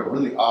seems like a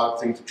really odd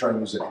thing to try and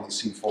use an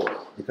NEC for,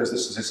 because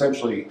this is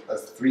essentially the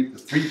three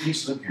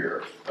pieces of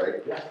gear,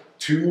 right? Yeah.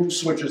 2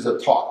 switches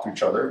that talk to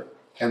each other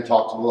and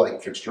talk to the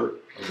light fixture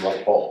or the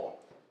light bulb.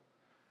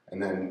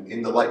 And then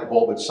in the light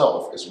bulb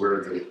itself is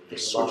where the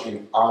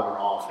switching on and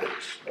off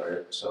is,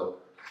 right? So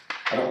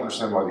I don't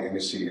understand why the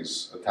NEC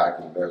is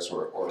attacking this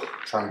or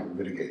trying to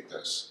mitigate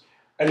this.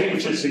 I think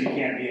it's just so you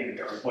can't be in the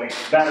dark. Like,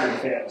 if the battery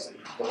fails,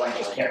 the light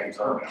just can't be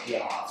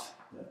permanently off.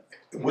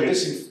 What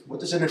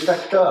this in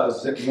effect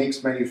does is it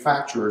makes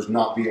manufacturers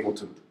not be able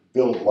to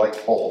build light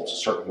bulbs a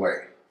certain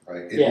way,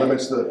 right? It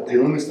limits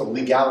the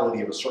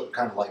legality of a certain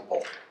kind of light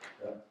bulb.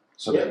 Yeah.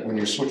 So that when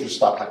your switches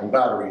stop having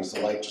batteries,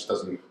 the light just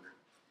doesn't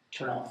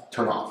Turn off.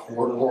 turn off.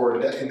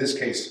 Or in this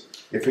case,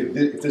 if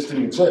this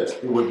didn't exist,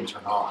 it wouldn't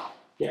turn on.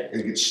 Yeah.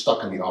 It gets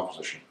stuck in the off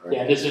position, right?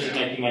 Yeah, this isn't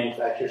making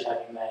manufacturers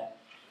having that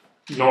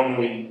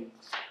normally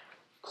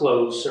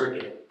closed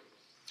circuit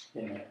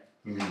in there.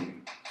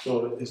 Mhm.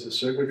 So is the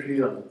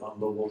circuitry on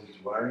low voltage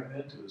wiring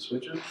then to the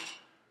switches?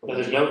 But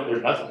there's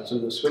nothing. So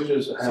the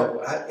switches have,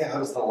 So, how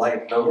does the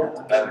light know Yeah.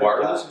 the battery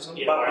Wireless. goes or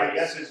something? But my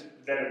guess is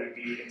that it would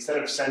be, instead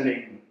of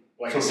sending,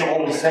 like, So a it's signal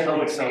always to sending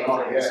telling something, the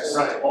audience, yes.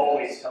 it's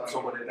always telling So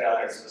when you it that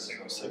dies, there's a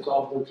signal. it's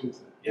all Bluetooth then?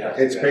 Yeah.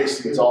 It's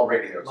basically, it's all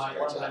radios. My-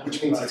 Yeah, exactly.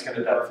 Which means it's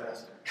gonna die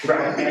faster.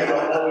 Right, because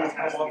it always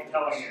has to be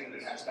telling you that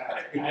it has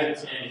battery. I haven't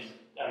seen any,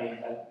 I mean,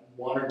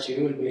 one or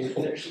two in basic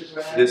finishes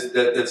right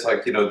now. That's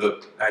like, you know,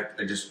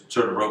 I just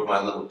sort of wrote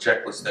my little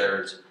checklist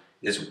there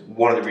is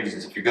one of the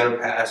reasons if you're gonna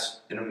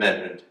pass an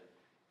amendment,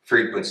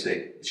 frequency,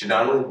 it should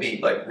not only be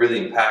like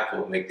really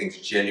impactful and make things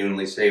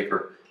genuinely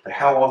safer, but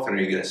how often are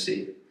you gonna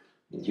see it?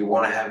 Do you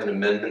wanna have an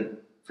amendment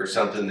for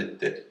something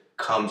that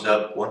comes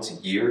up once a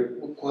year?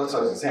 Well, that's what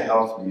I was gonna say,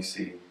 how often do you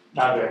see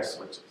Not very.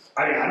 switches?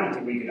 I mean, I don't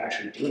think we could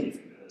actually do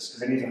anything to this,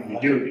 because anything we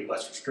do would be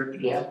less restrictive.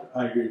 Yeah.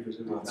 I agree, because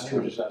That's it's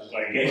true. just has.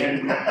 Like,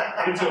 and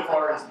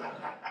insofar as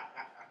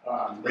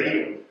the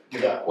radio, you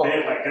know, Well-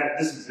 they like that,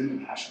 this is in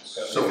the national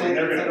code. So if they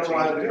they're gonna don't know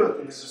how to change do it,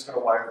 then it's just gonna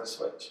wire the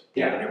switch.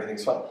 Yeah. And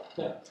everything's fine.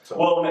 Yeah. So,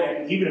 Well,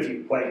 and even if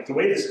you, like, the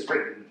way this is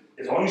written,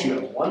 as long as you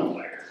have one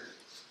wire,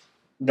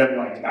 then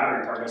like the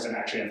battery part doesn't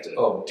actually have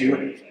to do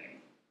anything.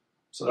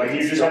 so Like,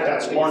 you just have to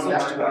have one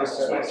That's what wire this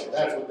says. switch.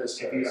 That's what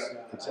this If you says. have,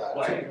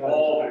 Exactly. like,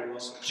 all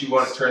various. Do you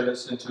wanna turn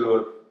this into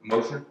a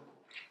motion?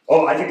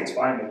 Oh, I think it's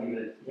fine to leave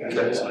it,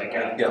 it's like,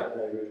 yeah. yeah,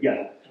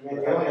 I mean,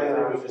 the only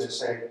other thing was to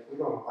say, we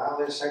don't allow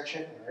this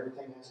section and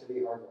everything has to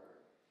be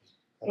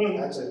hardwired.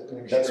 That's an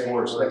extreme.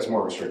 That's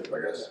more restrictive,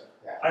 I guess.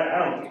 I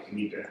don't think we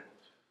need to.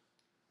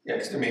 Yeah,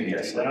 because there may be a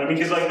I mean,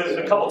 because like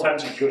the couple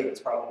times you do it,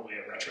 it's probably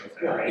a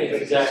retrofit, Yeah, right?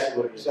 It's exactly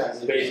what it is,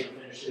 Exactly. basic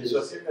finishes. So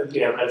if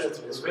Yeah,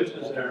 if the switch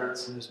is there and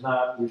it's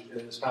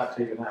not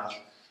taken out,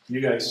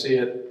 you guys see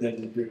it,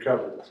 then you're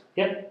covered.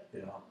 Yep.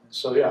 You know,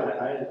 so yeah,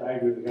 I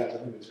agree with that, I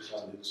think we just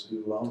ought to just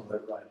leave it alone,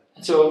 let it ride.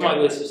 So with my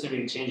list of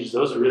significant changes,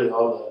 those are really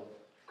all the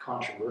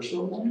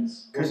controversial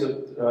ones. Because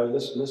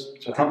this,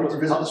 so Can we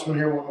revisit this one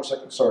here one more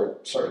second? Sorry,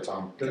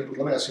 Tom. Let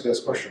me ask you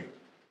this question.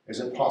 Is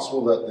it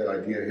possible that the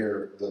idea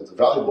here, the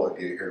valuable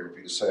idea here would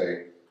be to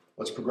say,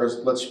 let's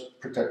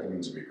protect the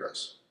means of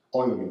egress,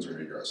 only the means of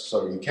egress.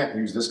 So you can't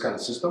use this kind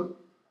of system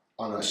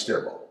on a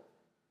stairwell,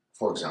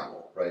 for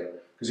example, right?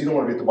 Because you don't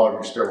want to be at the bottom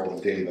of your stairwell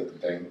the day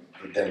that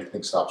the dang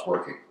thing stops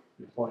working.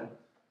 good point.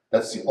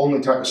 That's the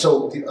only time.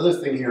 So the other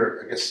thing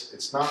here, I guess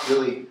it's not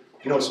really,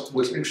 you know,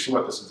 what's interesting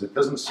about this is it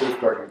doesn't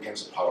safeguard you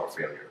against a power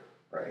failure,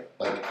 right?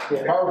 Like,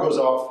 if power goes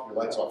off, your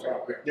light's off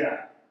anyway.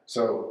 Yeah.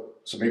 So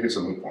maybe it's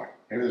a moot point.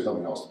 Maybe there's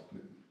nothing else.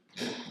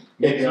 Yeah,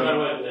 Maybe because no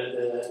I'm, matter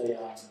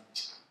what, the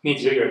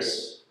means of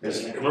egress,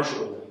 in a commercial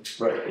building,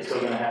 right, it's still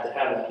gonna have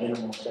that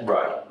minimal. standard.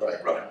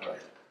 right.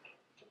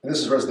 And this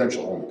is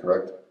residential only,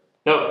 correct?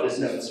 No, this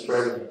is for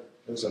everything.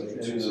 It's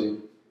a-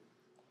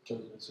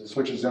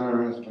 Switches in.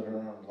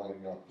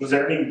 Was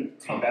there any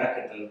feedback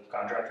at the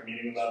contractor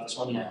meeting about this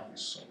one? No.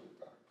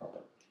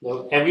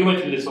 No, and we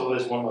went through this whole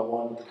list one by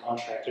one with the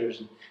contractors,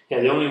 and yeah,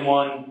 the only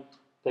one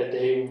that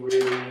they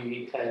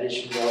really had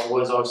issues about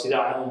was obviously the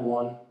island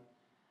one,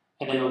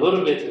 and then a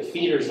little bit the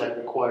feeders that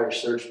require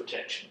surge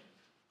protection.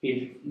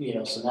 You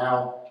know, so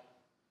now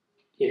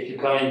if you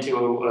come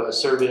into a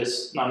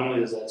service, not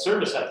only does that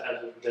service have to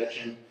have the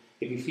protection,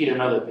 if you feed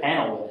another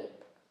panel with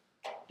it,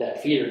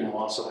 that feeder now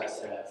also has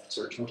to have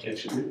surge Okay,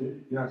 protection. so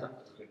you're not,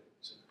 okay.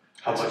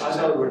 How much is I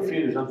know the word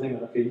feeders, I'm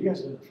thinking, okay, you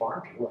guys live in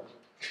farms or what?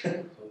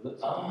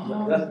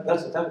 So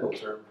that's a technical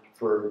term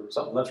for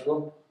something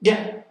electrical?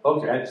 Yeah.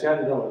 Okay, I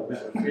didn't know what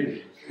it meant,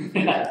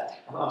 feeders.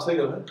 I was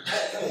thinking of it.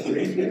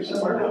 Green feeders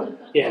somewhere down.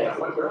 Yeah.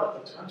 We're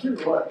out the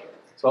country or what?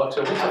 So I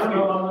don't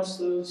know how much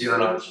those You don't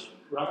know? surge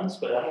runs,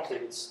 but I don't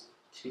think it's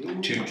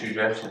two. Two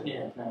drives?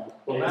 Yeah, no.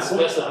 Well, It's Matt,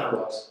 less than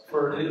 $100.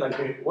 For,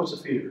 like, what's a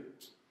feeder?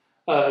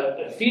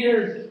 A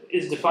feeder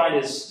is defined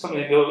as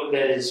something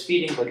that is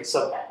feeding like a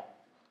sub panel.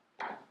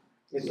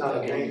 It's not a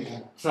main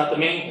panel. It's not the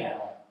main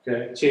panel.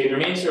 Okay, So you have your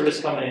main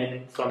service coming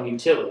in from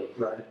utility,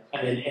 right.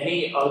 and then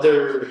any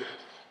other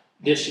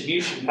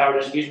power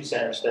distribution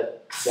centers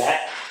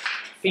that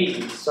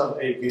feeds. Some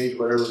 8 gauge,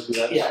 whatever, to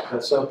that, Yeah.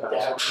 that sub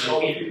pass. That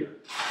would be feeder.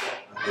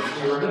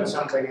 You're running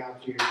something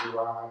out to your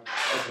garage.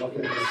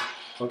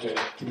 Okay,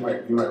 You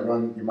might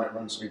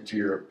run something to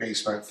your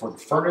basement for the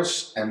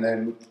furnace and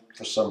then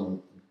for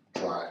some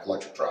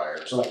electric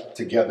dryers Right.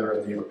 together,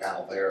 and you have a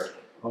panel there,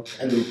 okay.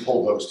 and then you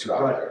pull those two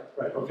out Right, there.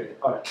 right, okay,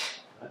 all right.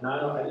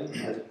 No, I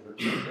didn't,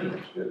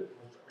 it's good.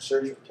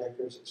 Surge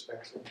protectors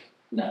expensive.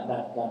 Not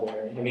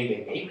very. I mean,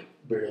 they make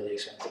really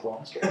expensive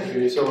ones.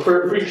 Okay, so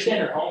For your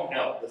standard home,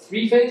 no. The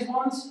 3-phase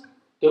ones,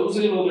 those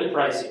are a little bit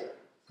pricier.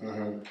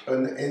 And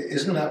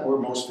isn't that where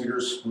most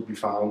feeders would be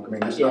found? I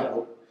mean, isn't that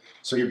what,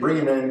 so you're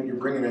bringing in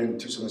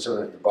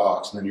 277 at your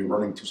box, and then you're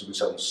running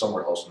 277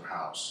 somewhere else in the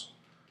house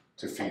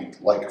to feed,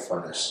 like a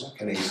furnace,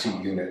 an AC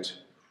unit,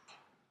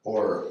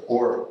 or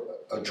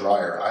a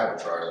dryer. I have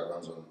a dryer that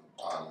runs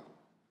on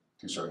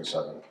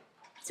 277,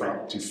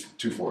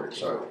 240.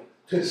 Sorry.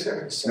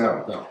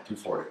 No,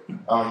 240.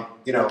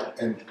 You know,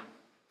 and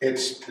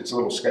it's a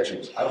little sketchy,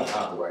 because I don't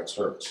have the right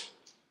service,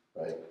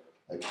 right?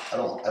 Like, I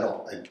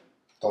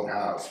don't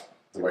have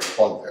the right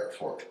plug there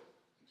for it.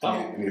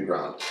 You need a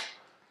ground.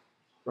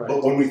 Right.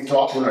 But when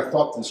I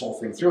thought this whole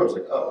thing through, I was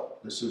like, oh,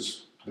 this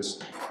is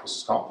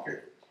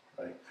complicated,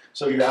 right?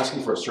 So you're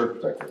asking for a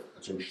surge protector.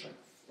 That's interesting.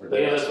 But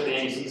yeah, that's what the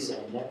NEC is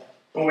saying, yeah.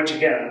 But which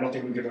again, I don't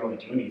think we could really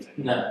do anything.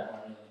 No.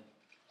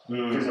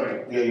 Because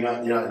like, Yeah,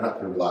 you're not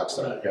going to relax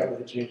that. Right, Yeah.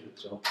 they changed it,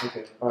 so,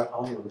 okay, all right,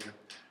 I'll move it.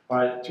 All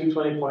right,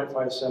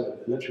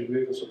 220.57, electric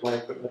vehicle supply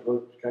equipment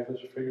load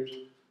calculator figures.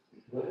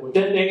 What-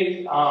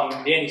 The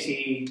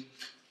NEC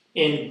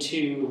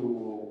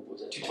into,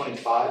 was it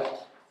 225?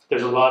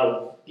 There's a lot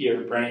of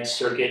your branch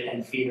circuit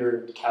and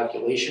feeder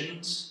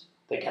calculations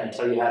that kind of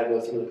tell you how to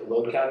go through like a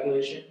load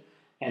calculation.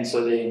 And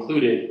so they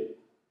included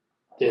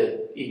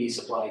the EV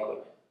supply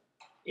equipment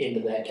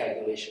into that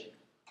calculation.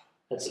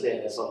 That's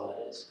all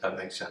that is. That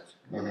makes sense.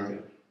 Mm-hmm.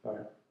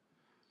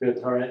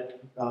 Good, all right,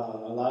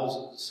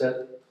 allows set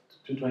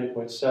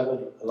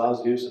 220.7,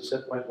 allows the use of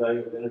set point value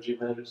of energy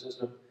management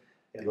system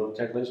and load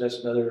calculation, that's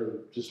another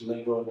just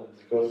lingo in the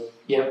code.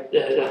 Yep,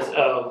 that's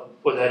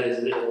what that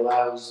is. It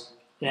allows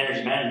an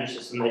energy management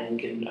system that you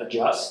can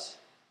adjust,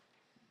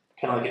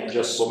 kind of like an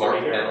adjustable Smart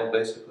breaker. panel,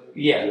 basically.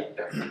 Yeah,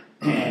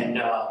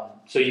 and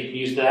so you can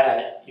use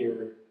that,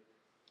 your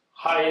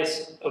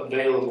highest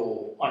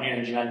available on your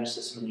energy management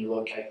system in your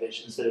load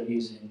calculation instead of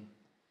using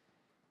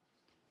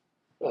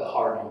a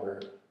hard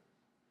number.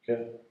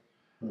 Okay,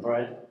 all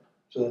right,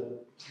 so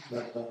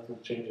that will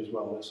change as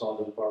well, that's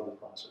all just part of the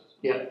process.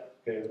 Yep.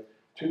 Okay,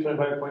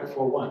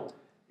 225.41,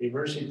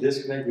 emergency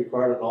disconnect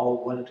required on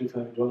all 1 and 2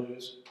 family dwelling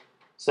units.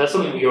 So that's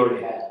something we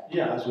already had.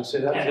 Yeah, I was gonna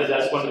say that. And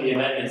that's one of the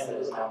amendments that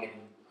is now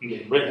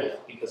getting rid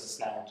of because it's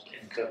now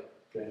in code.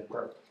 Okay,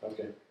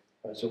 okay,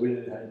 all right, so we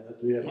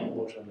have a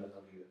motion on that,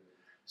 either.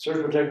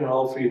 Surge protection on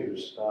all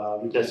feeders,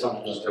 we did That's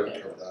something just about Take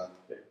that. care of that.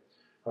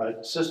 All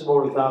right, system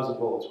over 1,000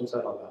 volts, what's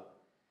that all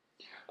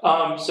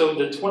about? So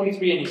the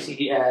 23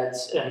 NEC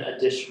adds an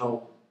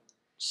additional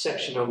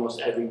section to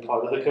almost every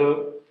part of the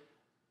code.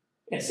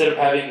 Instead of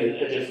having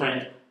a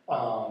different,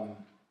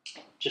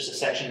 just a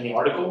section in the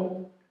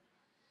article,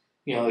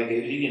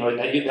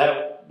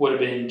 that would have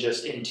been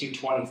just in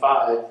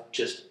 225,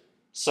 just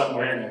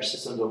somewhere in there,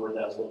 systems over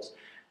 1,000 volts.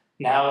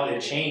 Now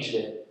they've changed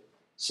it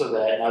so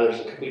that now there's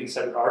a completely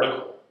separate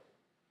article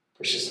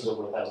for systems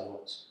over 1,000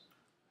 volts.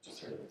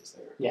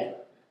 Yeah.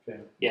 Okay.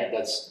 Yeah,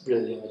 that's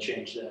really the only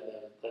change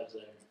that's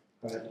there.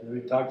 All right, and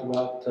we talked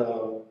about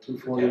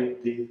 240,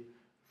 the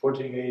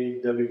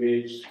 1480 W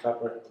gauge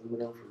copper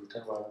aluminum for the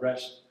 10-watt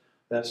rest.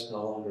 That's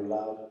no longer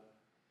allowed.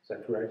 Is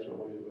that correct? Or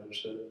what you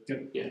understood?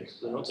 Yeah,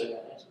 so I don't say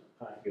that.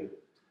 All right, good.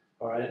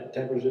 All right,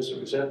 temper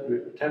resistant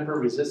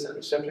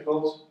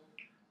receptacles.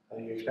 I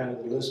think you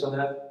expanded the list on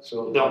that.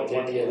 So Don't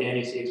take the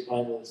NEC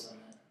expanded list on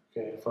that.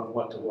 Okay, from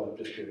what to what? I'm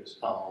just curious.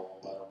 Oh,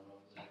 I don't know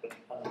exactly.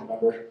 I don't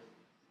remember.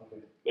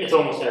 Okay. It's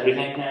almost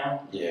everything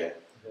now. Yeah.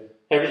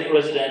 Everything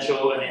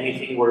residential and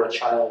anything where a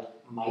child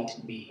might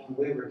be.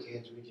 When we were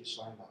kids, we just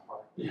learned by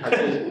heart.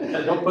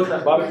 Yeah, don't put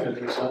that bobby pin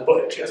in there, son.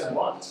 but just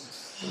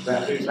once.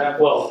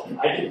 Well,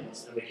 I didn't,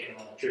 so I became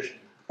an electrician.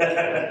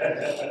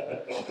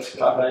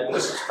 All right.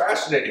 This is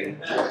fascinating.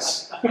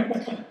 Yes.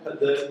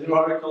 The new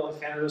article on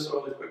cannabis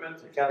oil equipment,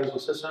 the cannabis oil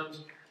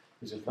systems,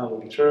 is it found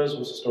with materials?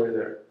 What's the story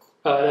there?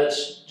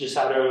 That's just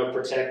how to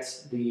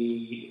protect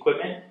the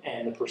equipment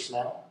and the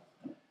personnel.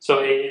 So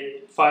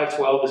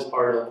 512 is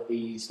part of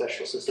the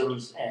special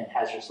systems and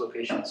hazardous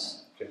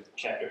locations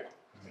chapter.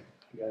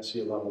 You guys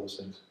see a lot of those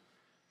things.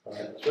 All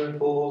right, swimming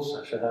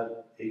pools should have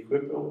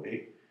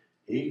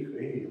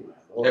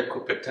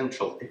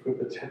Equipotential.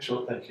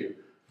 equipotential, thank you.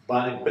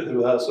 Bonding with or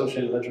without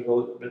associated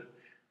electrical equipment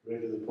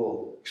related to the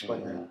pool.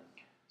 Explain that.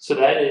 So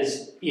that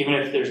is, even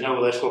if there's no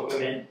electrical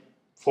equipment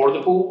for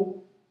the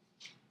pool,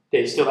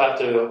 they still have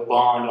to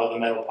bond all the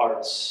metal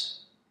parts.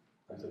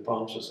 Like the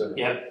pumps, etc.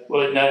 Yep,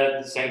 well,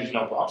 no, saying there's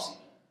no pumps.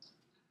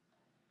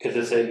 Because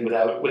it's saying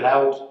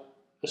without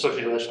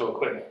associated electrical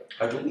equipment.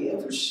 Do we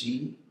ever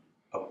see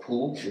a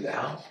pool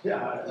without? Yeah,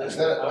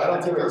 I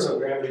don't think that's a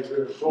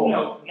gravity-driven pool.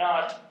 No,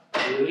 not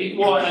really.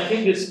 Well, and I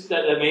think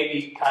that may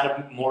be kind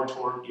of more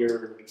toward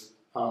your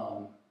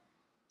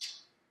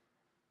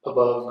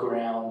above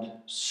ground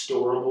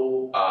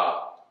storable.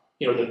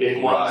 The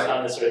big ones, Right.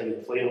 not necessarily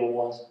the inflatable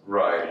ones,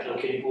 Right. like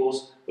kiddie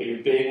pools, but your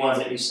big ones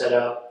that you set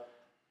up,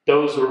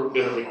 those are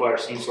going to require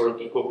some sort of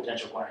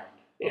equipotential ground.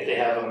 If they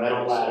have a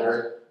metal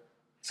ladder,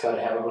 it's got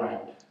to have a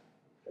ground.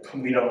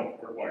 We don't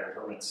require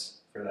permits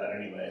for that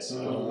anyway,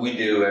 so. We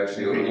do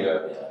actually,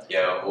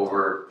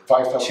 over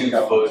 5,000 2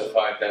 gallons. foot,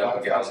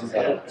 5,000 gallons. 5,000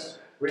 gallons.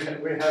 We have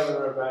it in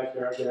our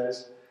backyard,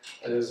 guys.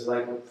 It is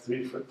like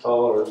 3 foot tall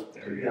or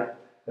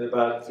and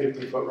about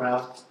 50 foot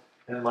round.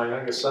 And my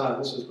youngest son,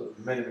 this was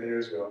many, many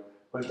years ago,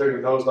 went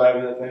through the nosedive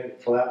in that thing,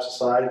 it collapsed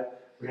aside.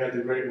 We had the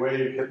great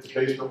wave hit the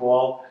basement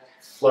wall,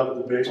 flooded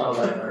the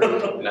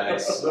basement.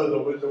 Nice. So the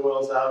window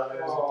wells out.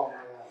 Oh, my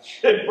gosh.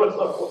 It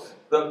was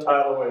the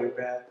tidal wave,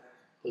 man.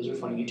 Those are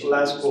funny YouTube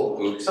Last videos.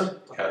 pool. Oops.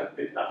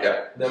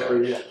 Yeah.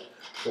 Never yet.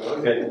 So,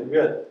 okay,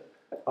 good.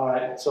 All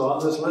right, so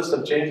on this list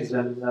of changes,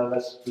 then,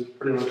 let's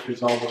pretty much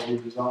resolve what we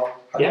resolved.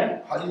 How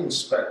do you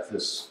inspect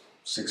this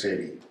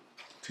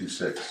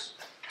 680-26?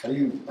 How do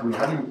you,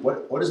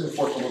 what does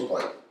enforcement look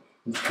like?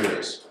 I'm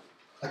curious.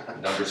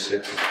 Number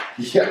 6.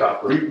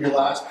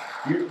 Yeah,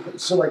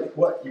 so like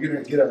what, you're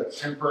gonna get a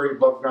temporary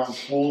above ground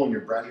pool in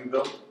your brand new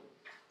build?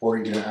 Or are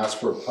you gonna ask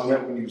for a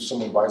permit when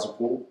someone buys a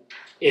pool?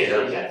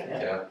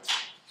 Yeah.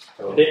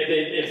 So,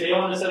 If they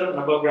want to set up an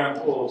above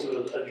ground pool,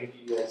 so I think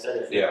you guys said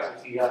it. Yeah.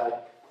 If you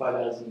got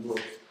 5,000 people.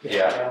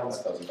 Yeah.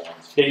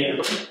 $1,000. They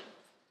need to.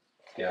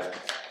 yeah.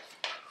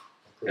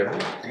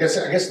 I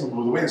guess the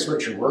way this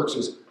actually works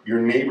is your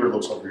neighbor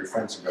looks over your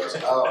fence and goes,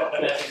 oh.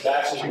 That's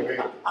exactly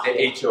right. The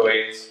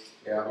HOAs,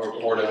 Yeah.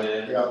 report them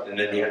in, Yeah. and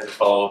then you have to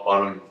follow up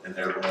on them, and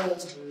they're,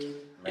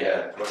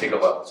 yeah, they take a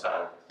lot of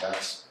time.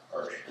 That's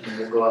harsh. And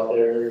we'll go out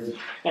there.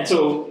 And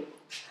so,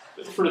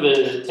 for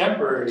the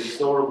temporary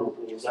storable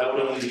pools, that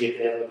would only be if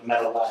they have a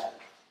metal ladder.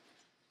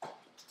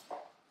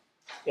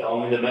 Yeah,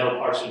 only the metal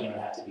parts are gonna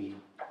have to be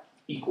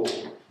equal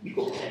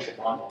potential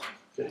bonding.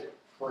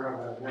 We're gonna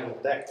have a metal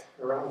deck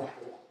around the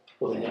pool,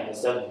 Well, then, yeah,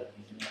 it's double.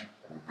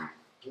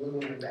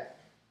 aluminum deck.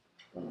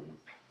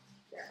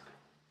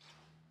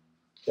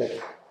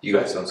 You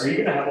guys don't Are you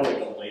see. gonna have like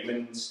a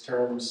layman's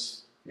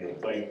terms,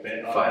 like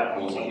bid on 5 that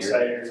pools a year.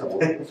 website or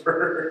something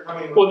for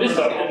I mean, Well, this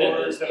for is, the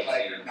homeowners that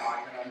like are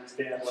not gonna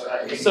understand what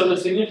that means? so the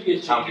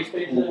significant How many changes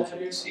page pools that I have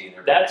you have, seen?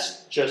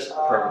 that's just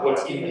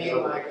what's you in mean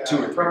the like a 2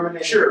 or 3.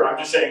 permanent? Sure, I'm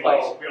just saying,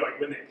 like,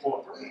 when they pull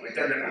up, like,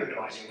 they're gonna have no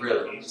idea what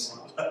Really? it means.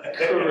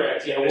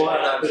 correct, yeah, we'll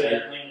have to put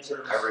that in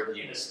terms I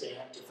reviewed in a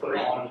stamp to put 3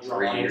 on the years.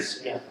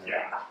 drawings, yeah.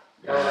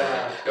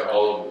 Yeah. They're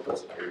all over the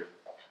place here.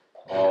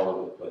 All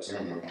over the place.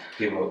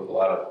 People with a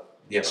lot of,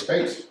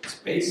 Space.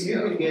 space.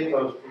 You can get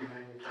those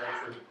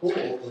pre-manufactured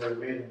pools that are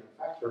made in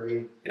a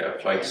factory. Yeah,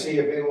 I like, see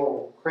a big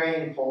old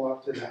crane pull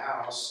up to the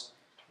house,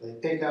 they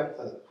pick up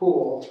the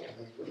pool,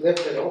 and they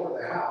lift it over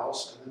the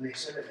house, and then they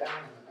set it down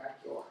in the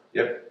back door.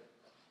 Yep.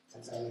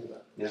 That's how they do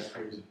it. yeah.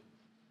 Crazy.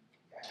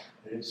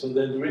 And so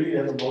then, do we need to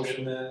have a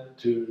motion then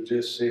to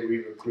just say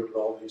we've approved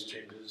all these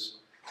changes?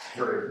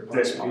 For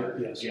this part,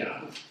 Yes.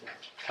 yeah.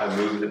 I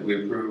move that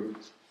we approve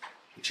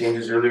the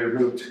changes earlier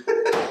approved.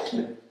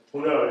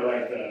 Well, no,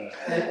 like the,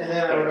 And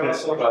then I would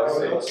also like,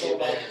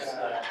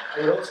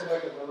 to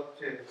look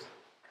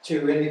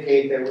to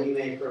indicate that we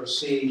may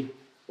proceed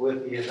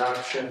with the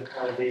adoption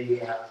of the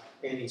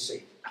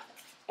NEC.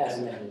 As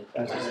amended.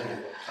 As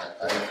amended.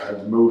 I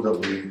move that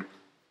we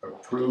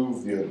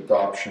approve the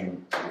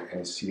adoption of the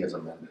NEC as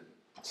amended.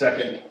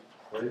 second.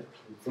 Ready?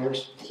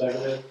 First,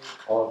 seconded,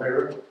 all in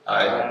favor?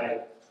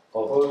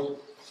 All opposed?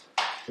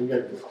 We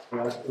got,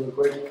 real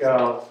quick,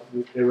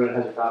 everyone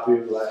has a copy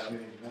of the last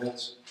meeting's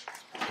minutes.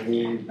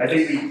 I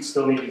think we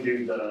still need to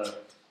do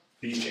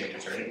these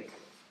changes, right?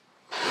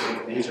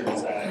 These or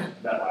is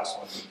that last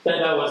one?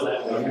 That was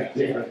that one. Okay.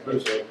 Yeah. That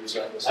was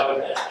as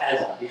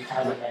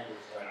amended.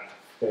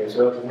 Okay,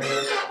 so the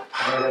minutes, I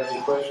have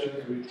any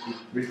questions, we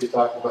briefly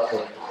talked about the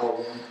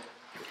whole thing.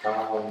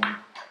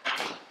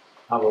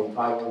 I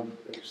will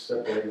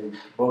accept a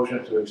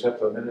motion to accept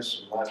the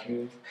minutes from last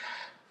meeting.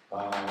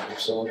 If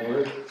someone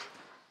ordered,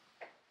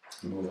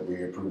 Move that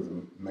we approve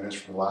the minutes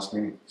from the last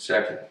meeting.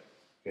 Second.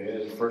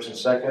 okay, first and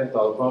second,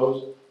 all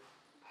opposed?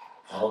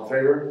 All in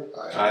favor?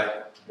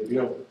 Aye. There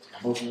you go.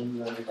 Motion,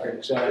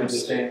 accepted.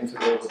 Abstain to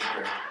those.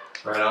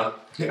 Right on.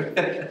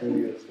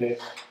 Okay.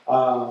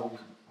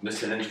 This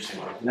is an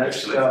interesting one.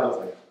 Next,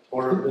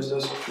 order of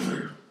business,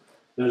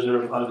 there's an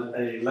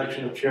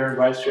election of chair and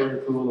vice chair,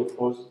 approval of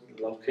post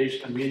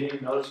location of meeting,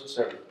 notice,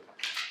 etc.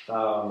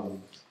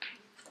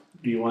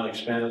 Do you want to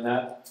expand on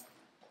that,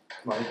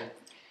 Mike?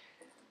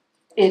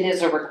 It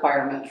is a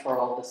requirement for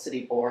all the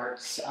city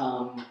boards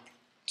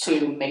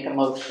to make a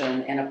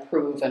motion and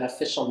approve an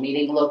official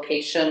meeting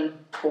location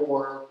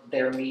for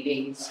their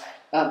meetings.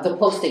 The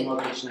posting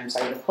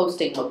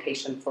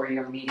location for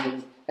your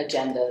meeting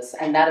agendas.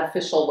 And that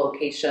official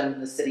location,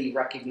 the city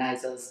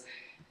recognizes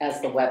as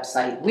the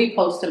website. We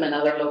post them in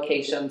other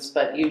locations,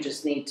 but you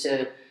just need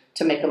to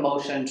make a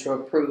motion to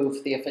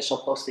approve the official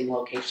posting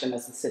location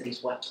as the city's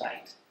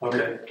website.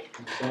 Okay.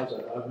 My thoughts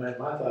are,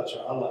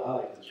 I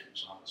like this from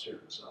Thomas here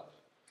myself.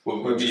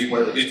 Well,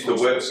 it's the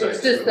website.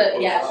 It's just that,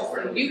 yeah,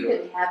 so you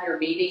can have your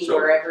meeting So-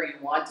 wherever you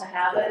want to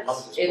have it.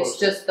 It's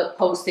just the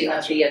posting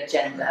of the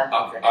agenda.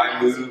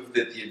 I move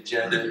that the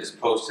agenda is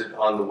posted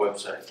on the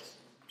website.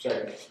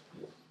 Second.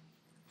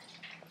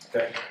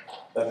 Okay,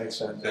 that makes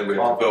sense. Then we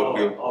have to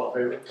vote. All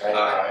in favor?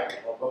 Aye.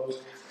 All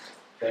opposed?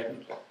 Okay,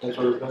 next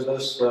order of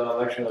business,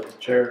 election of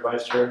chair and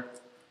vice chair.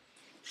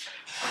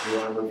 You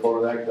want to move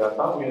forward with that, because I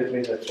thought we had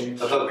made that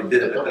change. I thought we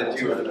did, but then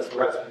you were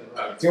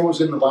It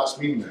was in the last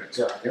meeting minutes.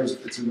 Yeah.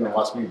 It's in the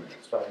last meeting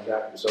minutes. That's right,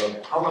 exactly,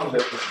 so how long is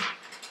that?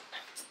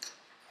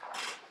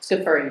 It's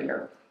good for a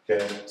year,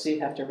 Okay, so you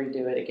have to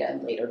redo it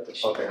again later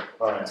this year. okay,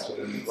 all right, so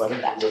then,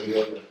 I think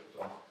we'll do it,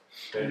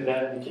 so. And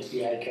then we can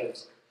see eye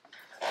codes.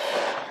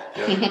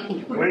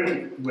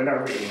 When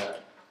are we at?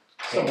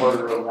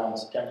 Somewhere around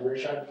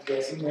September-ish, I'm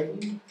guessing,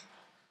 maybe.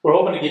 We're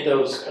hoping to get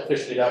those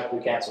officially out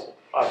through council,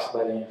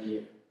 obviously by the end of the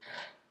year.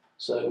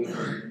 so that we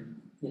can,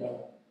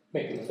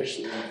 make them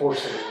officially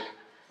enforceable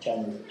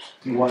generators.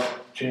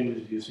 What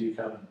changes do you see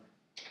coming,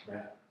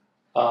 Matt?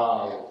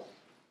 Go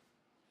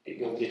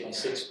get my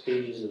 6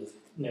 pages of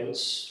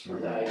notes for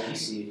the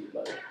IEC,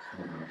 but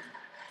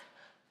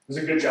It's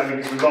a good job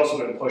because we've also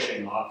been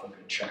pushing off a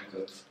good chunk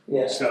of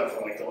yeah. stuff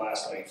for like the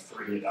last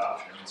 3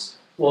 adoptions.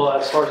 Well,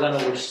 as far as I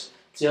know, we're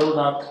still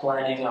not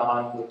planning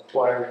on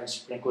requiring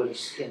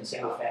sprinklers in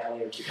single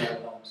family or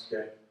two-family homes.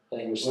 Okay. I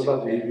think we're What still.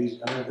 about the EVs?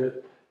 I mean,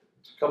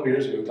 a couple of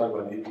years ago, we talked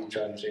about the EV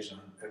charging station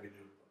on every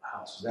new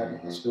house. Is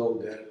that still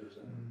dead? Or is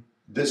that?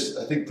 This,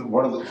 I think,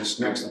 this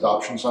next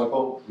adoption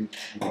cycle, we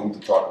need to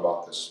talk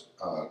about this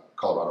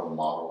Colorado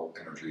model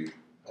energy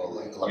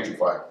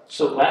electrified.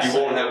 So last You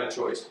won't cycle, have a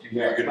choice.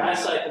 You're gonna-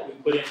 last cycle we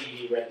put in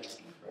EV ready.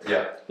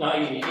 Yeah. Not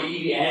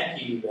EV and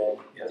PV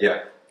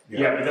ready.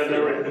 Yeah, but then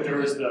there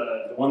was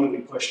the one that we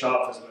pushed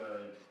off as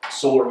the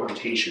solar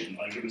rotation.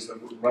 Like it was there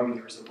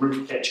was the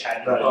roof pitch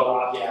had to be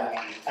Oh,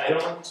 yeah. I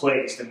don't.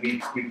 placed, and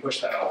we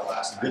pushed that off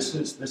last time. This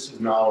is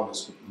now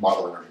this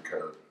model energy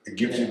code. It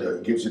gives you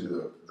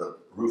the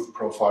roof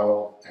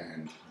profile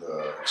and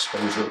the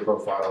exposure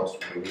profiles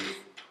for the roof.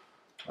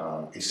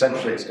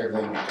 Essentially, it's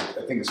everything.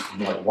 I think it's from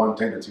like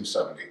 110 to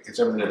 270. It's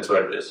everything. That's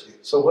what it is.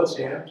 So what's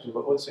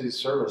the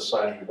service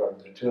side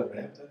regarding there to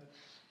Hampton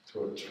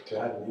to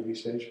have an EV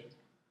station?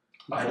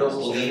 I don't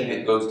believe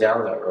it goes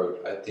down that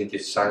road. I think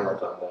it's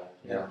silent on that.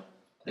 Yeah.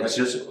 It's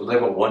just like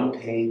a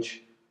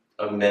 1-page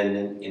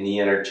amendment in the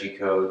energy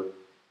code,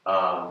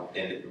 and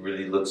it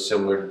really looks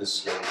similar to the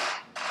state.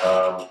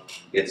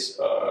 It's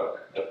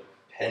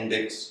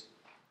appendix,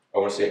 I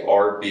want to say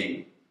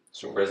RB,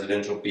 so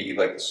residential B,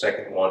 like the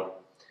second one.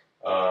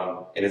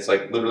 And it's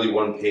like literally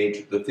 1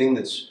 page. The thing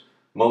that's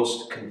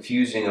most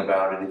confusing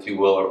about it, if you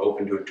will, or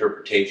open to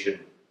interpretation,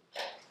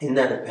 in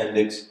that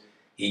appendix,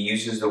 he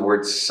uses the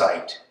word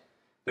site,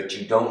 but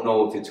you don't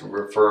know if it's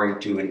referring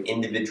to an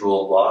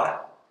individual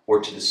lot or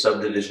to the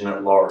subdivision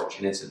at large.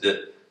 And it's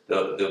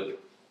the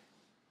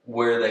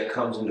where that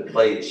comes into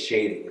play is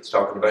shading. It's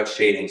talking about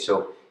shading.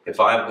 So if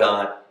I've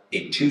got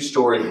a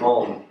 2-story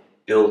home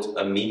built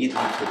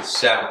immediately to the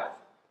south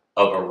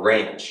of a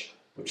ranch,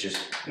 which is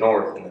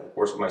north, and of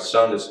course my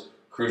son is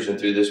cruising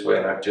through this way,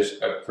 and I've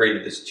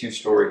created this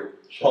 2-story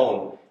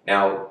home.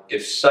 Now,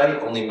 if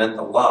site only meant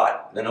the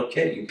lot, then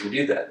okay, you can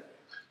do that.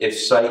 If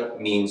site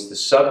means the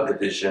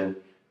subdivision,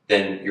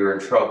 then you're in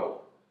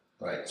trouble.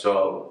 Right.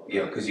 So,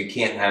 because you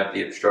can't have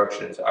the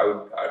obstructions.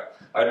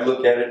 I'd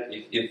look at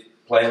it, if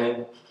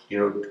planning,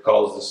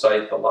 calls the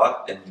site the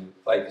lot, then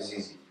life is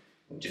easy.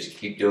 And just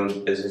keep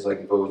doing business like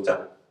you've always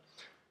done.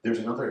 There's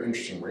another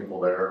interesting wrinkle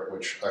there,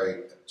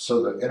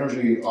 so the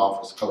energy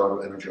office,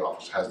 Colorado Energy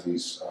Office, has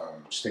these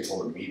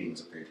stakeholder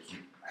meetings that they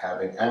keep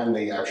having, and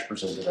they actually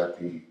presented at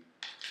the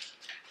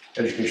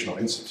Educational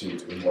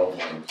Institute in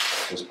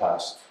Longmont this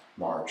past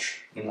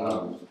March.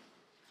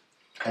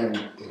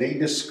 And they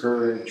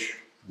discourage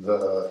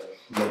the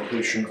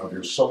location of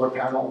your solar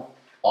panel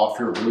off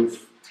your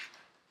roof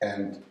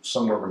and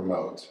somewhere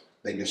remote.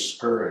 They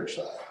discourage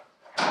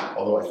that.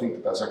 Although I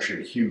think that's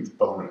actually a huge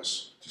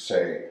bonus to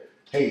say,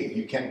 hey,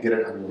 you can't get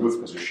it on your roof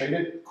because it's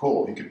shaded?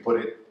 Cool, you could put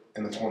it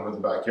in the corner of the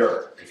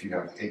backyard if you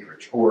have the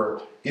acreage.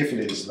 Or if it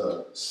is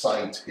the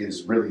site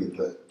is really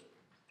the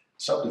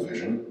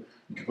subdivision,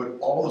 you can put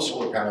all the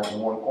solar panels in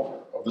one corner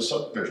of the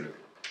subdivision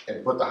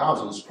and put the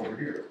houses over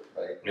here,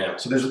 right? Yeah.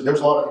 So there's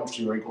a lot of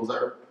interesting wrinkles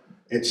there.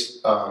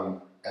 It's,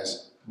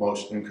 as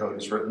most new code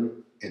is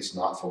written, it's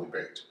not fully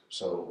baked.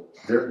 So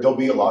there'll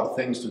be a lot of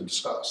things to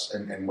discuss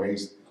and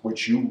ways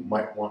which you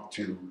might want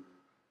to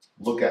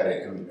look at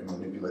it and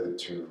manipulate it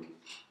to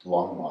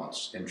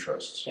Longmont's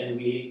interests. And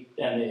the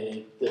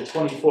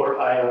 24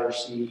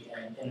 IRC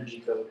and energy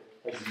code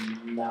has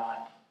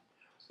not,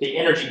 the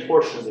energy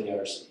portion of the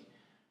IRC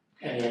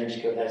and the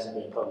energy code hasn't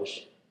been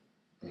published.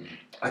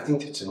 I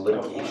think it's in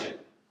litigation.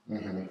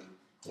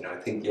 Mm-hmm. I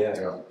think, yeah.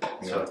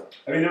 So,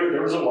 I mean,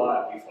 there was a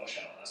lot we flushed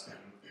out last time,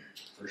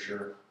 for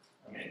sure.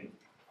 I mean,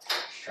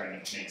 just trying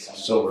to make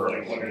sense So of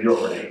like what it you're is,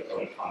 already-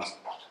 like cost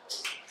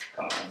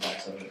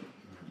impacts of it.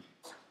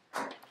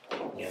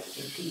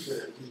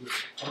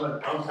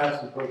 I'm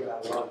passing the program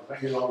out a lot. If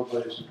I get all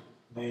the place,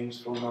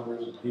 names, phone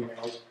numbers, and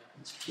emails.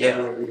 Yeah.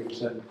 So we can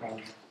send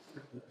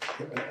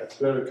it's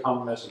very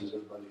common message to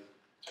everybody.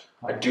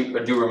 I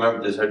do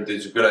remember this.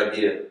 It's a good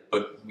idea,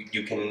 but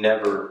you can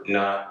never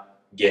not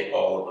get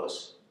all of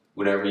us.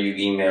 Whenever you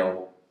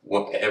email,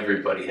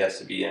 everybody has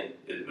to be in.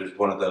 It was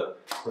one of the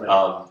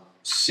Right.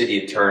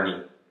 city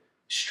attorney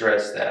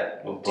stressed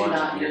that a Do bunch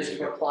not of years use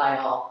ago. reply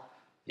all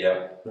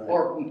Yeah. Right.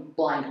 or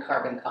blind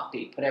carbon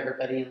copy. Put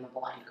everybody in the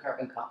blind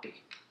carbon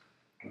copy.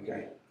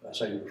 Okay, that's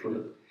how you refer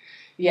it.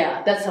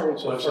 Yeah, that's how we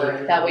So it's prefer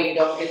like- it. That way you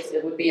don't,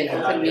 it would be an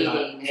Yeah, open yeah,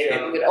 meeting.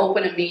 yeah. You would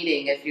open a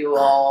meeting if you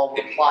all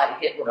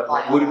hit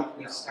reply all. Would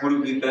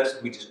it be best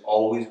if we just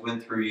always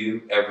went through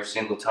you every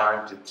single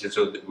time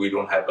so that we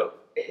don't have a...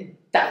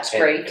 That's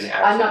And- great. and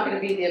I'm not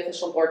absolutely. gonna be the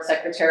official board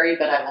secretary,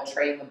 but I will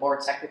train the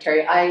board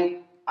secretary.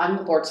 I'm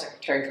the board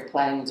secretary for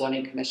Planning and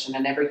Zoning Commission,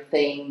 and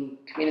everything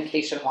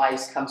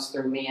communication-wise comes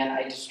through me, and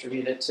I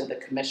distribute it to the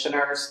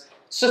commissioners.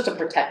 it's just a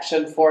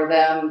protection for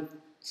them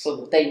so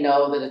that they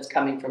know that it's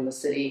coming from the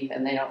city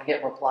and they don't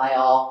hit reply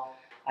all.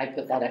 I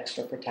put that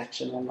extra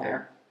protection in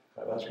there.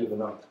 That's good to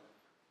know.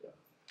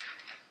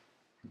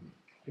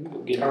 Are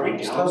we down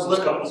to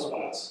a couple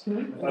spots?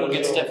 We'll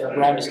get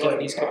around to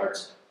Stephanie's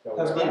cards.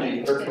 How's Linda?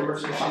 You heard from her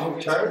since she's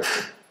retired?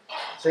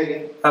 Say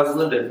again? How's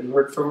Linda? Have you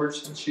heard from her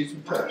since she's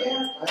retired?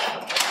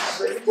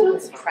 She's doing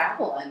some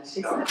traveling.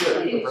 She's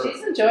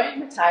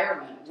enjoying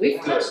retirement.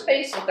 We've touched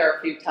base with her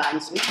a few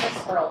times. We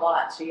missed her a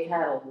lot. She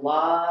had a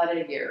lot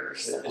of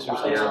years of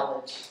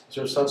knowledge. Is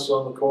your son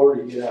still on the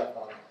court? He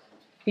out?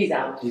 He's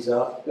out. He's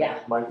out? Yeah.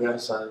 My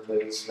grandson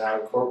is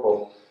now a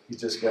corporal. He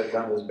just got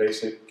done his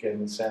basic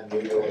in San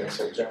Diego in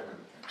September.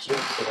 So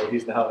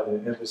he's now in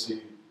an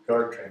embassy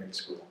guard training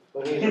school.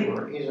 But he's a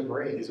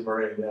Marine. He's a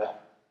Marine, yeah.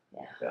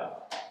 Yeah.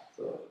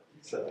 So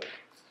it's a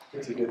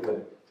good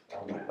thing.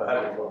 I'm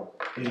happy for him.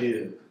 He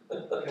needed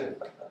it.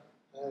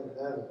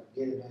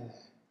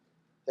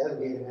 That'll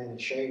get him in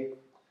shape.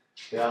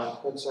 Yeah.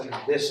 Put some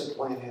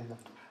discipline in them.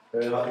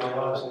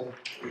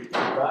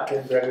 Back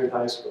in graduate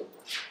high school,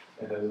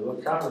 and there's a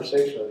little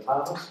conversation with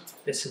Thomas.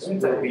 This is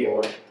where we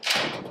are.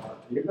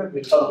 You're going to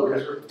be told we're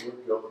going to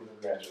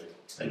graduate.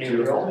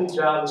 Your only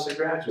job is to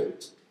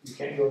graduate. You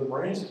can't go to the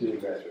Marines until you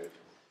graduate.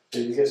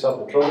 If you get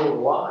self-control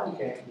with why, you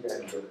can't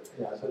graduate.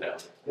 Yeah, I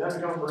said, you have to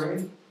become a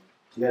Marine,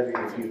 you have to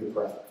get a few of the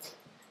products.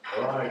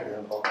 All right,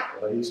 Grandpa.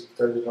 Well, he's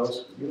 30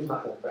 notes. He was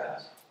not going to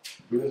pass.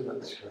 He was not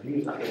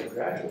going to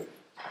graduate.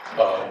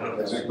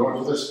 Is it going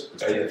with this?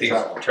 I think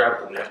it's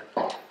traveling now.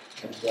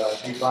 And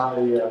he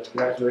finally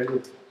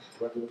graduated,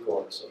 went to the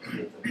court, so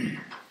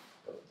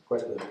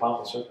quite the pomp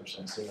and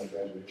circumstance in that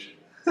graduation.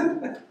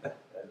 That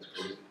is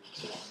crazy.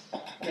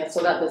 Yeah,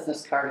 so that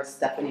business card is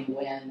Stephanie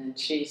Nguyen, and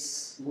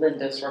she's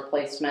Linda's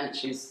replacement.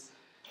 She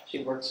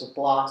works with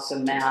Bloss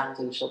and Matt,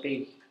 and she'll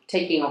be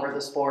taking over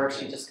this board.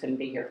 She just couldn't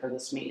be here for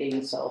this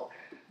meeting, so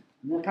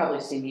you'll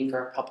probably see me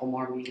for a couple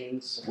more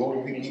meetings. Will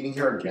we be meeting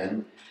here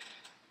again?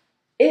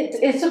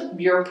 It's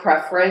your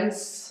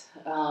preference.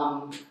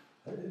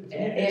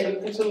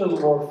 It's a little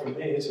more, for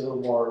me, it's a little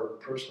more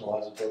personal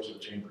as opposed to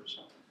chambers.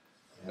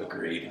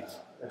 Agreed.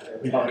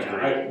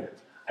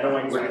 I don't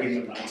like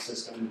dragging the mic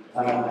system.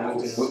 We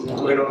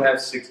don't have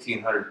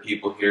 1,600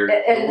 people here.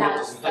 And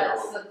that's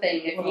the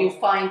thing. If you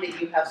find that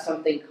you have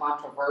something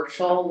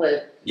controversial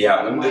that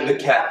Yeah, the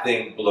cat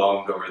thing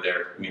belonged over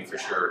there. I mean, for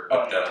sure.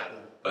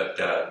 But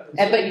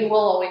you will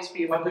always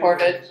be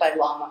recorded by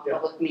Longmont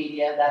Public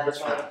Media. That is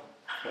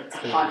it's a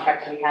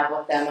contract we have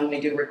with them, and we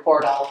do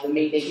record all of the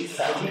meetings.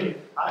 So.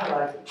 I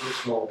like the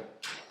personal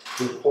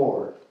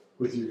rapport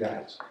with you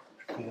guys.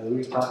 You know,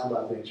 we talk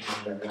about things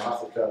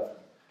off the cuff.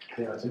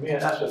 You know, to me,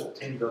 that's what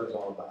team building is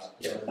all about.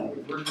 Yeah.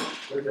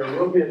 There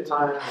will be a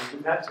time when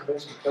we've had to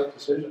make some tough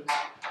decisions.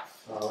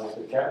 Like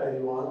the cat lady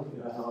one, you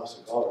know, how else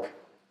to call her.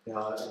 You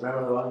know, I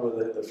remember the one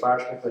with the fire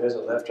sprinkler has a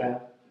left hand.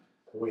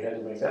 We had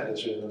to make that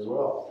decision as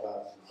well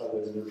about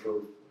whether to do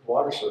for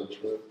water service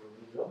for the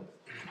building.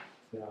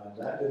 You know, and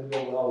that didn't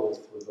go well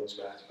with those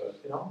guys. But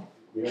you know,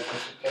 we have to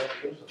make some tough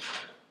decisions.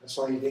 That's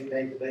why you get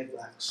paid the big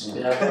bucks.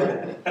 Yeah.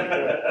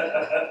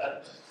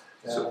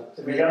 So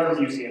we got a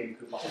museum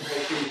coupon.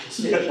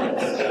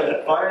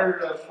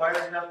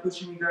 Fire's not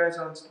pushing you guys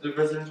on the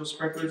residential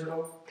sprinklers at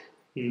all?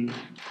 You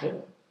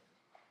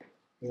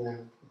know,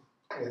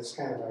 it's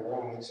kind of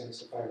ironic since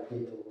the fire people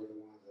were the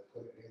ones that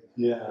put it in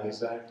there. Yeah,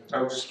 exactly.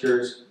 I was just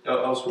curious.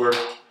 Elsewhere.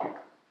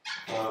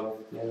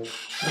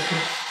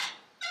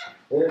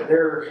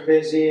 They're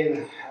busy,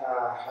 and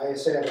like I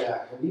said,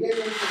 have you guys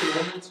made the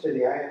amendments to the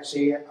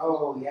IFC?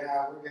 Oh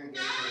yeah, we're gonna get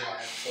to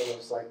that. So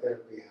it's like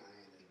they're behind.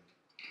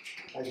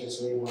 I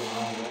just leave one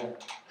on there.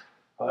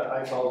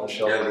 I called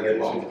Michelle. Yeah, they get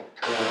long.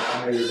 Yeah, I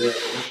made it.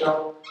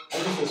 Michelle, I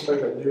just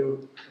expect a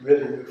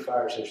really new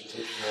fire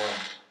station one.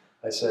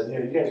 I said, you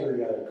know, you guys really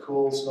got a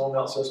cool snow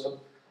melt system.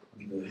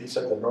 He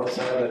said the north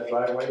side of that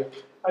driveway.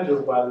 I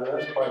drove by there.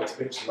 That's probably the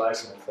big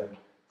device in that thing.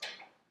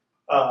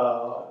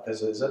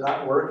 Is it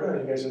not working?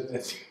 You guys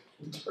didn't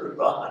turn it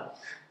on.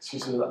 She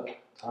said,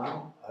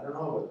 Tom, I don't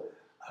know, but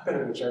I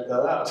better go check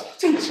that out.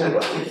 I said,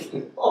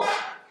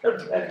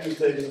 brand new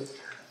things.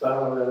 So I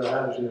don't know whether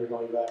how much you're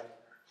going back.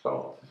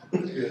 So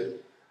it's good.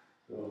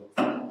 So,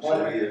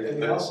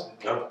 anything else?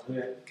 No.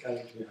 Yeah,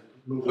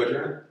 move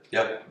adjourn.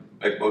 Yep.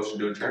 Make motion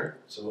to adjourn.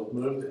 So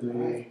move.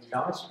 Any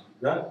comments?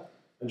 Done?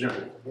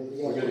 Adjourn. Good to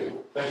We're go. good.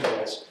 Thank you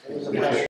guys. It was a pleasure.